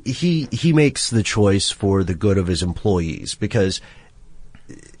so he makes the choice for the good of his employees, because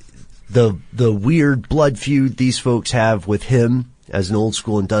the weird blood feud these folks have with him as an old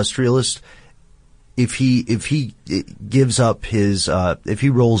school industrialist if he gives up his, if he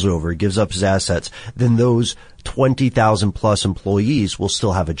rolls over, gives up his assets, then those 20,000 plus employees will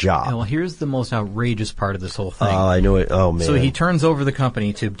still have a job. Well, here's the most outrageous part of this whole thing. Oh, I know it. Oh, man. So he turns over the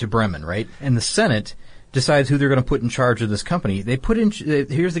company to Bremen, right? And the Senate decides who they're going to put in charge of this company.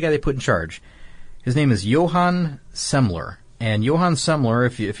 Here's the guy they put in charge. His name is Johann Semler. And Johann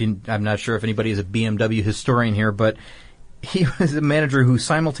Semler, I'm not sure if anybody is a BMW historian here, but he was a manager who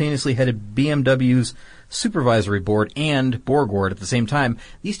simultaneously headed BMW's supervisory board and Borgward at the same time.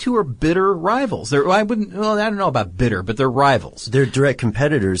 These two are bitter rivals. I don't know about bitter, but they're rivals. They're direct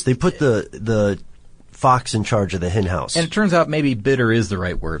competitors. They put the fox in charge of the hen house. And it turns out maybe bitter is the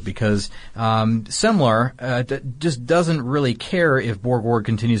right word, because Semler just doesn't really care if Borgward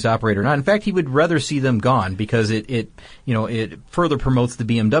continues to operate or not. In fact, he would rather see them gone because it further promotes the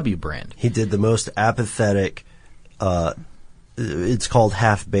BMW brand. He did the most apathetic, it's called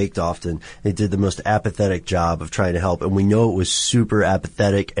half-baked often. They did the most apathetic job of trying to help, and we know it was super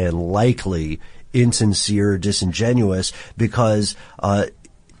apathetic and likely insincere, disingenuous, because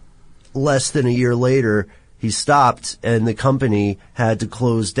less than a year later, he stopped and the company had to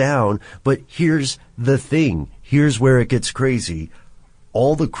close down. But here's the thing. Here's where it gets crazy.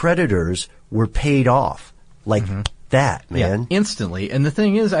 All the creditors were paid off like that, man. Yeah, instantly. And the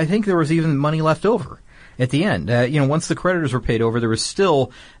thing is, I think there was even money left over at the end. Once the creditors were paid over, there was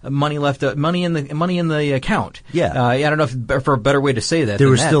still money left, money in the account. Yeah. I don't know if for a better way to say that. They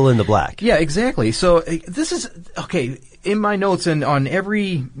were still in the black. Yeah, exactly. So this is okay. In my notes and on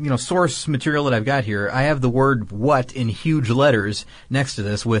every source material that I've got here, I have the word "what" in huge letters next to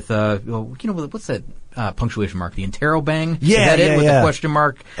this with what's that punctuation mark? The interrobang. Yeah, is that it with the question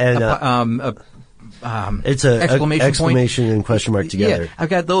mark? And it's a exclamation and question mark together. Yeah, I've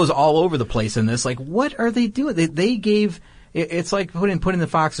got those all over the place in this. Like, what are they doing? They gave. It's like putting the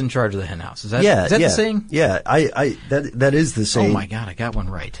fox in charge of the hen house. Is that the saying? Yeah, that is the saying. Oh my God, I got one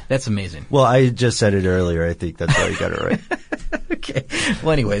right. That's amazing. Well, I just said it earlier. I think that's why you got it right. Okay.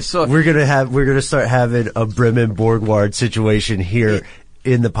 Well, anyway, so we're gonna start having a Bremen Borgward situation here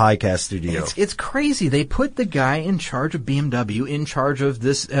in the podcast studio. It's crazy. They put the guy in charge of BMW in charge of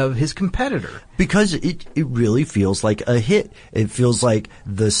his competitor. Because it really feels like a hit. It feels like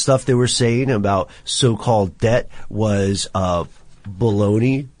the stuff they were saying about so-called debt was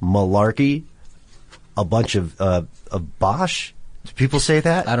baloney, malarkey, a bunch of bosh. Do people say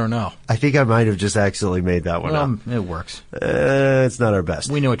that? I don't know. I think I might have just accidentally made that one up. It works. It's not our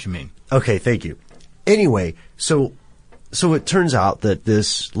best. We know what you mean. Okay, thank you. Anyway, so it turns out that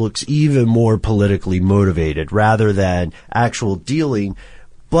this looks even more politically motivated rather than actual dealing,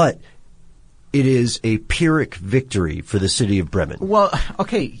 but it is a Pyrrhic victory for the city of Bremen. Well,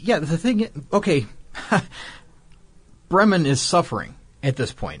 okay, yeah, Bremen is suffering at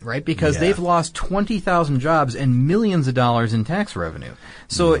this point, right? Because they've lost 20,000 jobs and millions of dollars in tax revenue.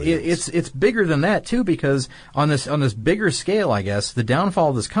 So it's bigger than that too, because on this bigger scale, I guess, the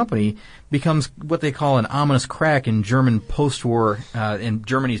downfall of this company becomes what they call an ominous crack in Germany's post-war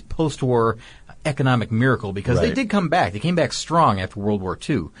economic miracle, because they did come back. They came back strong after World War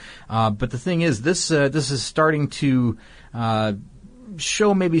II. But the thing is, this is starting to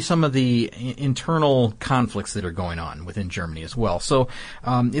show maybe some of the internal conflicts that are going on within Germany as well. So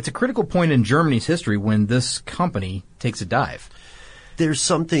it's a critical point in Germany's history when this company takes a dive. There's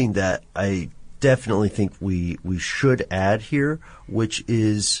something that I definitely think we should add here, which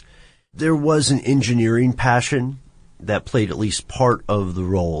is there was an engineering passion that played at least part of the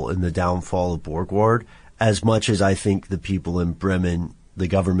role in the downfall of Borgward, as much as I think the people in Bremen, the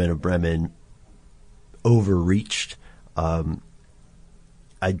government of Bremen, overreached.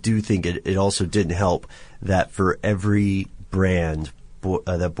 I do think it also didn't help that for every brand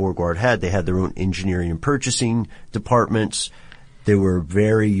that Borgward had, they had their own engineering and purchasing departments. They were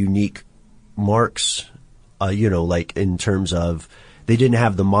very unique marks, like in terms of they didn't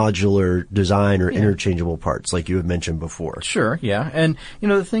have the modular design or interchangeable parts like you had mentioned before. Sure, yeah. And,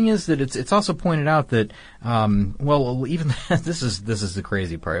 the thing is that it's also pointed out that, even this is the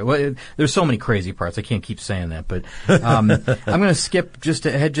crazy part. Well, there's so many crazy parts. I can't keep saying that, but, I'm going to skip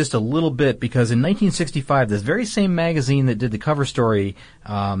ahead just a little bit, because in 1965, this very same magazine that did the cover story,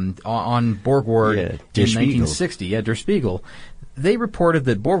 on Borgward in 1960, Der Spiegel, they reported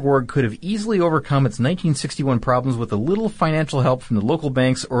that Borgward could have easily overcome its 1961 problems with a little financial help from the local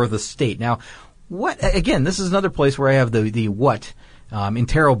banks or the state. Now, again, this is another place where I have the what,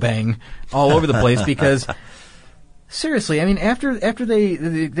 interrobang all over the place, because Seriously, I mean, after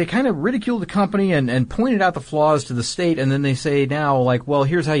they kind of ridiculed the company and pointed out the flaws to the state, and then they say now, like, well,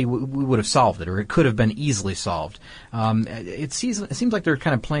 here's how we would have solved it, or it could have been easily solved. It seems like they're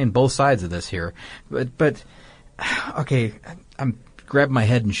kind of playing both sides of this here. But okay, I'm grabbing my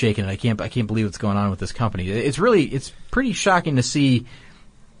head and shaking it. I can't believe what's going on with this company. It's pretty shocking to see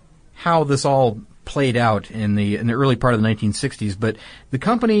how this all played out in the early part of the 1960s. But the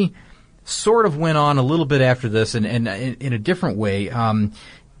company sort of went on a little bit after this, and in a different way.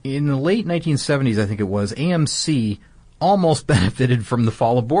 In the late 1970s, I think it was, AMC almost benefited from the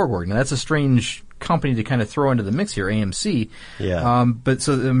fall of Borgward. Now, that's a strange company to kind of throw into the mix here, AMC. Yeah. But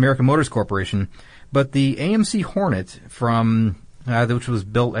so the American Motors Corporation. But the AMC Hornet from which was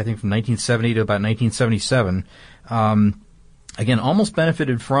built, I think, from 1970 to about 1977, again, almost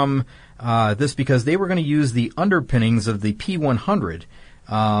benefited from this because they were going to use the underpinnings of the P100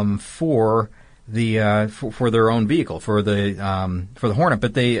 for their own vehicle, for the Hornet,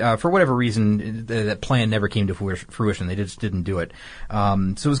 but they for whatever reason that plan never came to fruition. They just didn't do it. So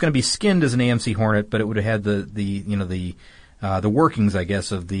it was going to be skinned as an AMC Hornet, but it would have had the workings, I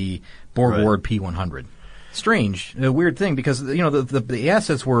guess, of the Borgward P100. Strange, a weird thing, because the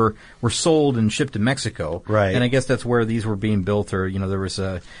assets were sold and shipped to Mexico, right? And I guess that's where these were being built, or there was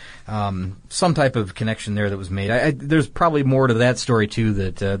some type of connection there that was made. There's probably more to that story too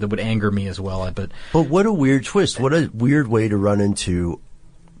that would anger me as well. But what a weird twist! What a weird way to run into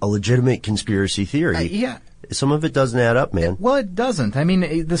a legitimate conspiracy theory. Yeah. Some of it doesn't add up, man. Well, it doesn't. I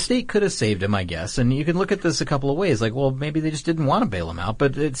mean, the state could have saved him, I guess. And you can look at this a couple of ways. Like, well, maybe they just didn't want to bail him out.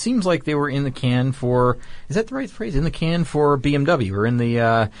 But it seems like they were in the can for, is that the right phrase? In the can for BMW, or in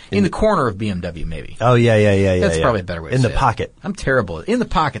the corner of BMW, maybe. Oh, yeah. That's probably a better way to say it. In the pocket. I'm terrible. In the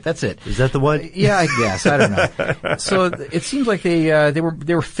pocket, that's it. Is that the one? Yeah, I guess. I don't know. So it seems like they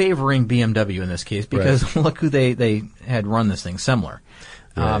were favoring BMW in this case, because look who they had run this thing, Semler.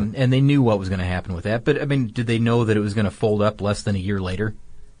 Right. And they knew what was going to happen with that. But, I mean, did they know that it was going to fold up less than a year later?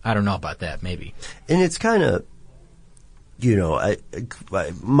 I don't know about that, maybe. And it's kind of,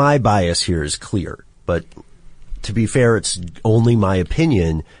 my bias here is clear. But to be fair, it's only my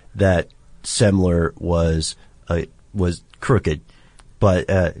opinion that Semler was crooked. But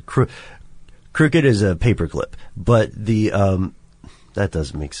crooked as a paperclip. But that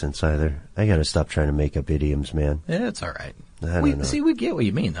doesn't make sense either. I got to stop trying to make up idioms, man. Yeah, it's all right. I don't know. See, we get what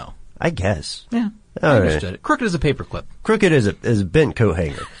you mean, though. I guess. Yeah, I understood it. Crooked as a paperclip. Crooked as a bent coat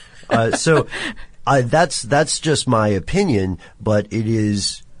hanger. So that's just my opinion, but it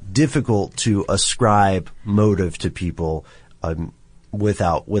is difficult to ascribe motive to people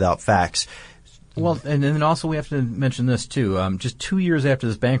without facts. Well, and then also we have to mention this too. Just 2 years after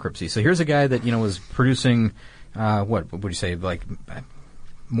this bankruptcy, so here's a guy that was producing what would you say, like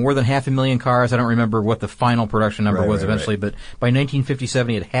more than 500,000 cars. I don't remember what the final production number was eventually, but by 1957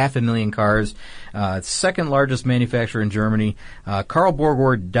 he had 500,000 cars. Second largest manufacturer in Germany. Karl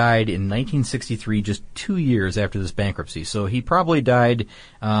Borgward died in 1963, just 2 years after this bankruptcy. So he probably died,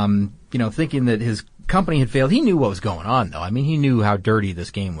 thinking that his company had failed. He knew what was going on, though. I mean, he knew how dirty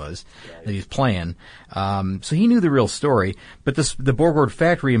this game was that he was playing. So he knew the real story. But the Borgward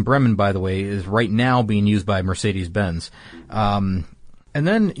factory in Bremen, by the way, is right now being used by Mercedes-Benz. And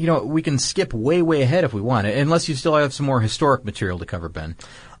then, we can skip way, way ahead if we want, unless you still have some more historic material to cover, Ben.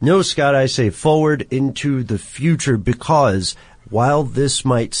 No, Scott, I say forward into the future, because while this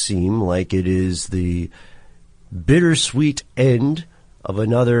might seem like it is the bittersweet end of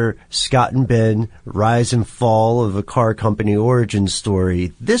another Scott and Ben rise and fall of a car company origin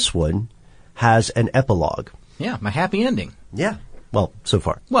story, this one has an epilogue. Yeah, my happy ending. Yeah. Well, so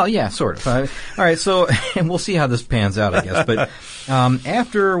far. Well, yeah, sort of. All right, so, and we'll see how this pans out, I guess. But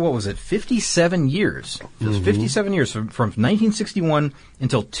after, 57 years, it was 57 years, from 1961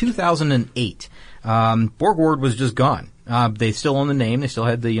 until 2008, Borgward was just gone. They still own the name. They still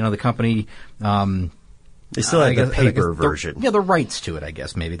had the company. They still had the paper version. The rights to it, I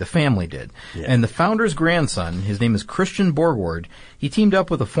guess, maybe. The family did. Yeah. And the founder's grandson, his name is Christian Borgward, he teamed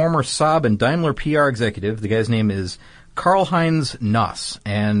up with a former Saab and Daimler PR executive. The guy's name is Karl-Heinz Noss.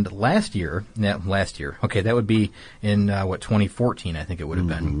 And last year, okay, that would be in, 2014, I think it would have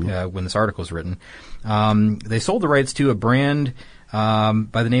been, when this article was written. They sold the rights to a brand,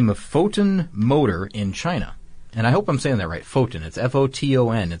 by the name of Foton Motor in China. And I hope I'm saying that right. Foton. It's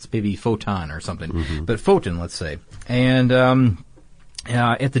F-O-T-O-N. It's maybe photon or something. Mm-hmm. But Foton, let's say. And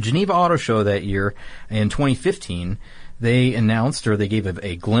at the Geneva Auto Show that year, in 2015, they announced, or they gave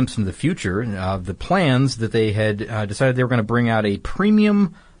a glimpse into the future of the plans that they had decided they were going to bring out a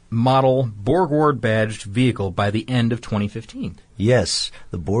premium model Borgward badged vehicle by the end of 2015. Yes,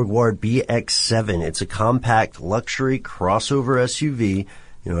 the Borgward BX7. It's a compact luxury crossover SUV.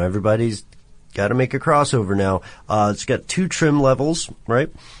 You know, everybody's got to make a crossover now. It's got 2 trim levels, right?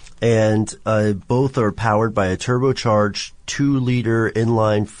 And both are powered by a turbocharged 2-liter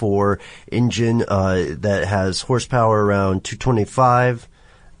inline-4 engine that has horsepower around 225.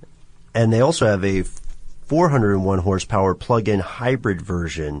 And they also have a 401 horsepower plug-in hybrid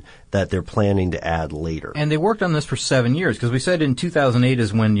version that they're planning to add later. And they worked on this for 7 years, because we said in 2008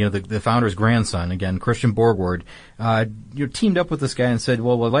 is when, you know, the founder's grandson, again, Christian Borgward, teamed up with this guy and said,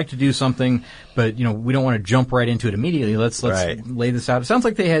 well, I'd like to do something, but, you know, we don't want to jump right into it immediately. Let's right. lay this out. It sounds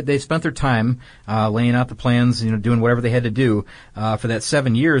like they spent their time, laying out the plans, you know, doing whatever they had to do, for that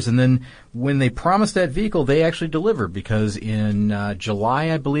 7 years. And then when they promised that vehicle, they actually delivered, because in,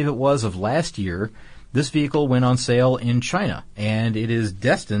 July, I believe it was, of last year, this vehicle went on sale in China, and it is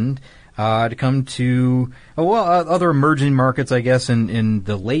destined to come to other emerging markets, I guess, in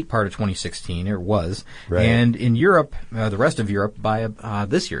the late part of 2016, or was, right. And in Europe, the rest of Europe, by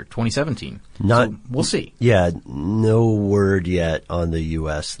this year, 2017. So we'll see. Yeah, no word yet on the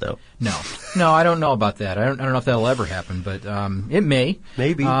U.S. though. No, I don't know about that. I don't know if that'll ever happen, but it may.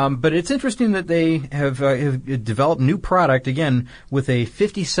 Maybe. But it's interesting that they have developed new product again with a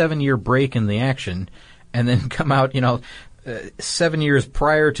 57-year break in the action, and then come out, you know, 7 years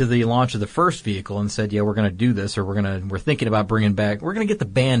prior to the launch of the first vehicle and said, yeah, we're going to do this, or we're thinking about we're going to get the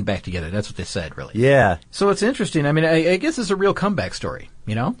band back together. That's what they said, really. Yeah. So it's interesting. I mean, I guess it's a real comeback story,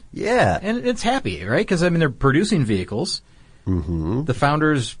 you know? Yeah. And it's happy, right? Because, I mean, they're producing vehicles. Mm-hmm. The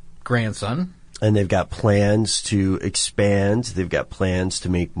founder's grandson. And they've got plans to expand. They've got plans to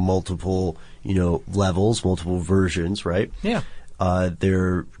make multiple, you know, levels, multiple versions, right? Yeah.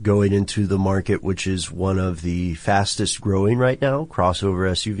 They're going into the market, which is one of the fastest growing right now, crossover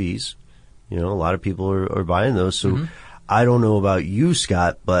SUVs. You know, a lot of people are buying those. So I don't know about you,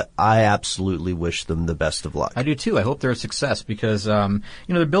 Scott, but I absolutely wish them the best of luck. I do too. I hope they're a success because, you know,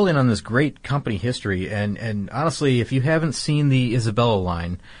 they're building on this great company history. And honestly, if you haven't seen the Isabella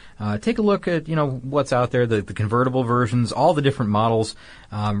line, take a look at, you know, what's out there, the convertible versions, all the different models.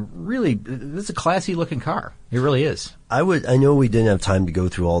 Really, this is a classy looking car. It really is. I know we didn't have time to go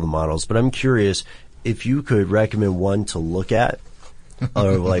through all the models, but I'm curious if you could recommend one to look at,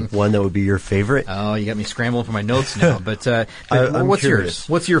 or like one that would be your favorite. Oh, you got me scrambling for my notes now. But what's yours?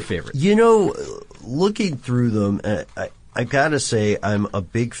 What's your favorite? You know, looking through them, I gotta say I'm a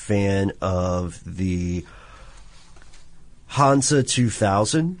big fan of the Hansa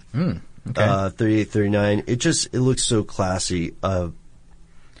 2000, 3839. It looks so classy.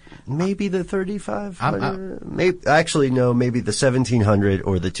 Maybe the 3500. Maybe the 1700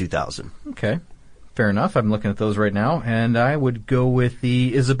 or the 2000. Okay, fair enough. I'm looking at those right now, and I would go with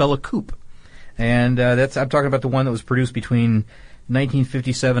the Isabella Coupe, and I'm talking about the one that was produced between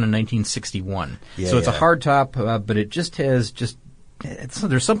 1957 and 1961. So it's a hardtop, but it just has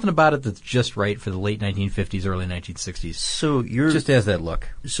there's something about it that's just right for the late 1950s, early 1960s. So just has that look.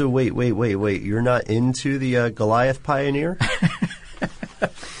 So wait. You're not into the Goliath Pioneer?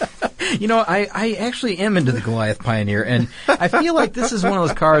 You know, I actually am into the Goliath Pioneer, and I feel like this is one of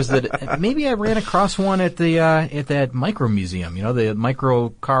those cars that maybe I ran across one at that Micro Museum. You know, the Micro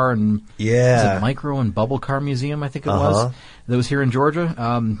Car and is it Micro and Bubble Car Museum, I think it was. That was here in Georgia.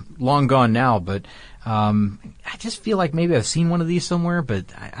 Long gone now, but I just feel like maybe I've seen one of these somewhere, but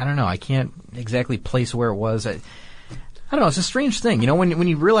I don't know. I can't exactly place where it was. I don't know. It's a strange thing, you know, when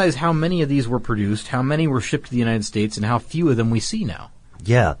you realize how many of these were produced, how many were shipped to the United States, and how few of them we see now.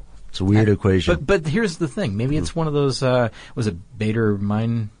 Yeah. It's a weird equation. But here's the thing. Maybe it's one of those, was it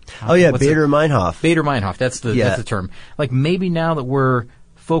Baader-Meinhof? Oh, yeah, Baader-Meinhof. Baader-Meinhof, that's the term. Like, maybe now that we're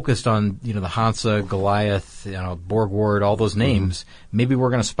focused on, you know, the Hansa, Goliath, you know, Borgward, all those names, maybe we're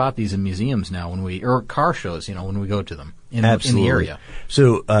going to spot these in museums now or car shows, you know, when we go to them in the area.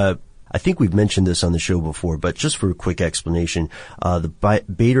 So, I think we've mentioned this on the show before, but just for a quick explanation, the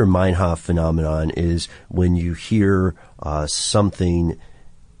Baader-Meinhof phenomenon is when you hear something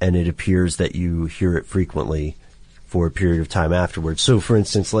and it appears that you hear it frequently for a period of time afterwards. So, for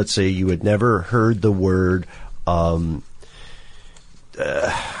instance, let's say you had never heard the word, I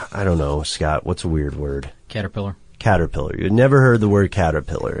don't know, Scott, what's a weird word? Caterpillar. You had never heard the word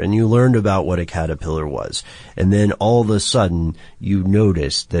caterpillar, and you learned about what a caterpillar was. And then all of a sudden, you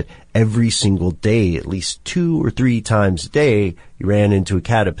noticed that every single day, at least 2 or 3 times a day, you ran into a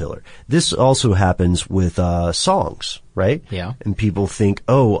caterpillar. This also happens with songs, right? Yeah. And people think,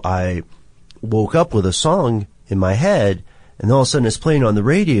 oh, I woke up with a song in my head, and all of a sudden it's playing on the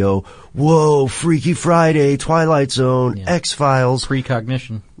radio. Whoa, Freaky Friday, Twilight Zone, X-Files.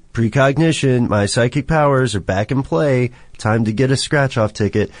 Precognition. precognition, my psychic powers are back in play, time to get a scratch-off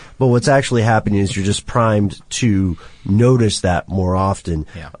ticket. But what's actually happening is you're just primed to notice that more often.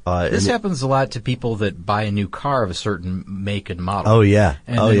 Yeah. This happens a lot to people that buy a new car of a certain make and model. Oh, yeah.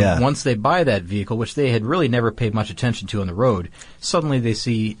 And once they buy that vehicle, which they had really never paid much attention to on the road, suddenly they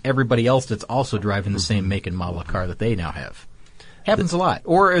see everybody else that's also driving the same make and model of car that they now have. Happens a lot.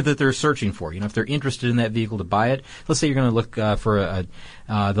 Or that they're searching for. If they're interested in that vehicle to buy it, let's say you're going to look for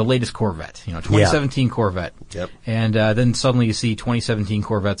the latest Corvette, 2017 Corvette. Yep. And then suddenly you see 2017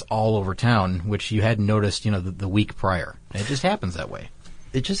 Corvettes all over town, which you hadn't noticed, the week prior. It just happens that way.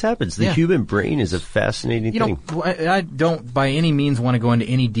 It just happens. The human brain is a fascinating thing. I don't by any means want to go into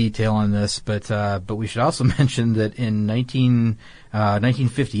any detail on this, but we should also mention that in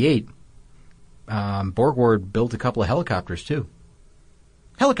 1958, Borgward built a couple of helicopters too.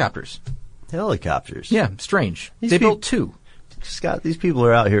 Helicopters. Yeah, strange. They built two. Scott, these people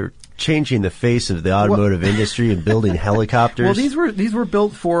are out here changing the face of the automotive industry and building helicopters. Well, these were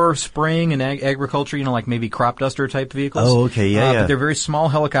built for spraying and agriculture, like maybe crop duster type vehicles. Oh, okay, yeah. But they're very small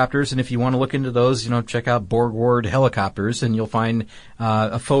helicopters, and if you want to look into those, check out Borgward helicopters, and you'll find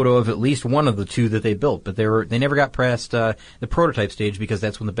a photo of at least one of the two that they built. But they never got past the prototype stage because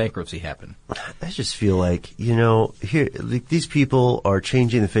that's when the bankruptcy happened. I just feel like here these people are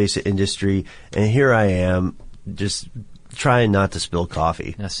changing the face of industry, and here I am just trying not to spill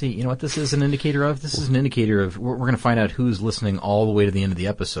coffee. Now, see, you know what this is an indicator of? This is an indicator of we're going to find out who's listening all the way to the end of the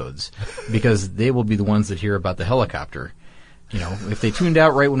episodes, because they will be the ones that hear about the helicopter. If they tuned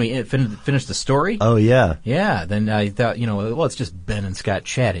out right when we finished the story. Oh, yeah. Yeah, then I thought, it's just Ben and Scott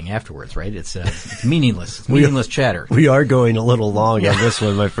chatting afterwards, right? It's meaningless. It's meaningless chatter. We are going a little long on this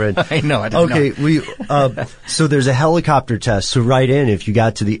one, my friend. I know. I don't know. So there's a helicopter test. So write in if you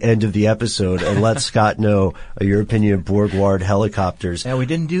got to the end of the episode and let Scott know your opinion of Borgward helicopters. Yeah, we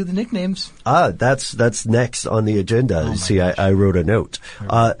didn't do the nicknames. That's next on the agenda. Oh, see, I wrote a note.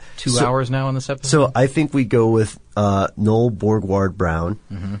 2 hours now on this episode? So I think we go with Noel Borgward Brown.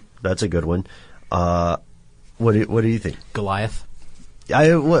 Mm-hmm. That's a good one. What do you think? Goliath.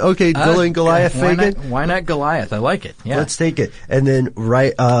 Dylan Goliath Fagan. Why not Goliath? I like it. Yeah. Let's take it. And then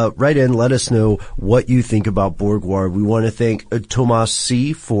write in, let us know what you think about Borgward. We want to thank Tomas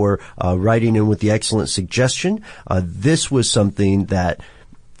C. for writing in with the excellent suggestion. This was something that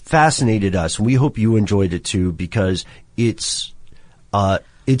fascinated us, and we hope you enjoyed it too, because it's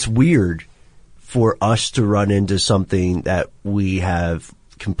weird for us to run into something that we have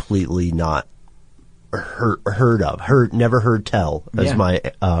completely not never heard tell, as my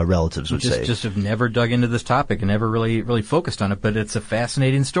relatives would say. Just have never dug into this topic and never really focused on it, but it's a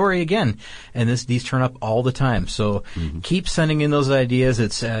fascinating story again, and these turn up all the time. So keep sending in those ideas.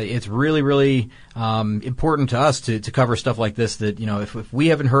 It's really, really important to us to cover stuff like this that, if we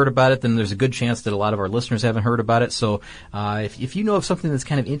haven't heard about it, then there's a good chance that a lot of our listeners haven't heard about it. So if you know of something that's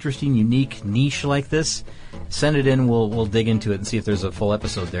kind of interesting, unique, niche like this, send it in. We'll dig into it and see if there's a full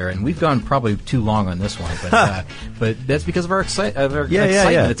episode there. And we've gone probably too long on this one, but that's because of our excitement.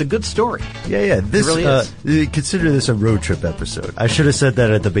 Yeah. It's a good story. Yeah. This it really is. Consider this a road trip episode. I should have said that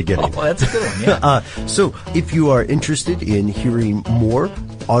at the beginning. Oh, that's a good one. Yeah. So if you are interested in hearing more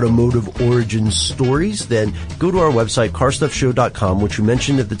automotive origin stories, then go to our website, carstuffshow.com, which we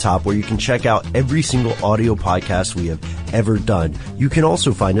mentioned at the top, where you can check out every single audio podcast we have ever done. You can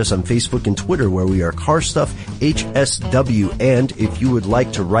also find us on Facebook and Twitter, where we are CarStuff HSW. And if you would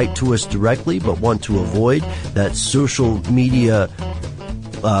like to write to us directly but want to avoid that social media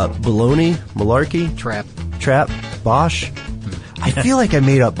baloney, malarkey, trap, Bosch. I feel like I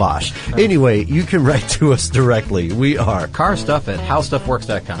made up Bosch. Anyway, you can write to us directly. We are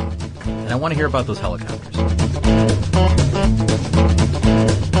carstuff@howstuffworks.com. And I want to hear about those helicopters.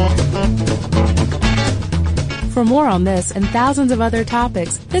 For more on this and thousands of other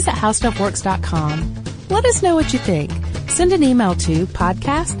topics, visit howstuffworks.com. Let us know what you think. Send an email to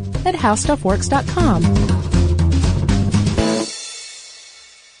podcast@howstuffworks.com.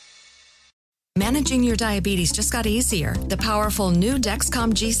 Managing your diabetes just got easier. The powerful new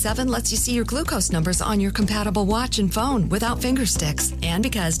Dexcom G7 lets you see your glucose numbers on your compatible watch and phone without finger sticks. And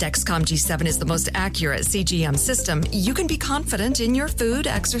because Dexcom G7 is the most accurate CGM system, you can be confident in your food,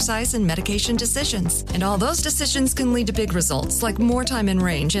 exercise, and medication decisions. And all those decisions can lead to big results, like more time in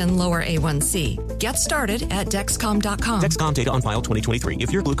range and lower A1C. Get started at Dexcom.com. Dexcom data on file 2023.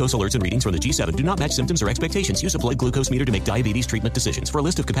 If your glucose alerts and readings from the G7 do not match symptoms or expectations, use a blood glucose meter to make diabetes treatment decisions. For a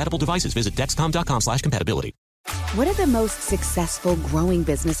list of compatible devices, visit Dexcom.com/compatibility. What do the most successful growing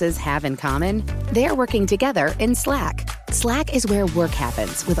businesses have in common? They're working together in Slack. Slack is where work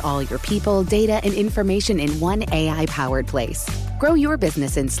happens with all your people, data, and information in one AI-powered place. Grow your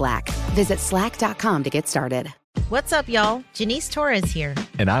business in Slack. Visit slack.com to get started. What's up, y'all? Janice Torres here.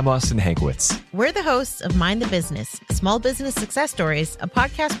 And I'm Austin Hankwitz. We're the hosts of Mind the Business, Small Business Success Stories, a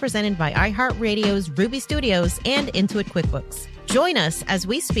podcast presented by iHeartRadio's Ruby Studios and Intuit QuickBooks. Join us as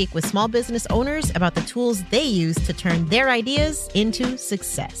we speak with small business owners about the tools they use to turn their ideas into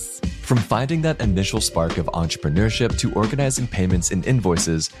success. From finding that initial spark of entrepreneurship to organizing payments and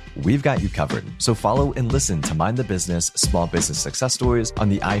invoices, we've got you covered. So follow and listen to Mind the Business, Small Business Success Stories on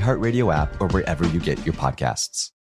the iHeartRadio app or wherever you get your podcasts.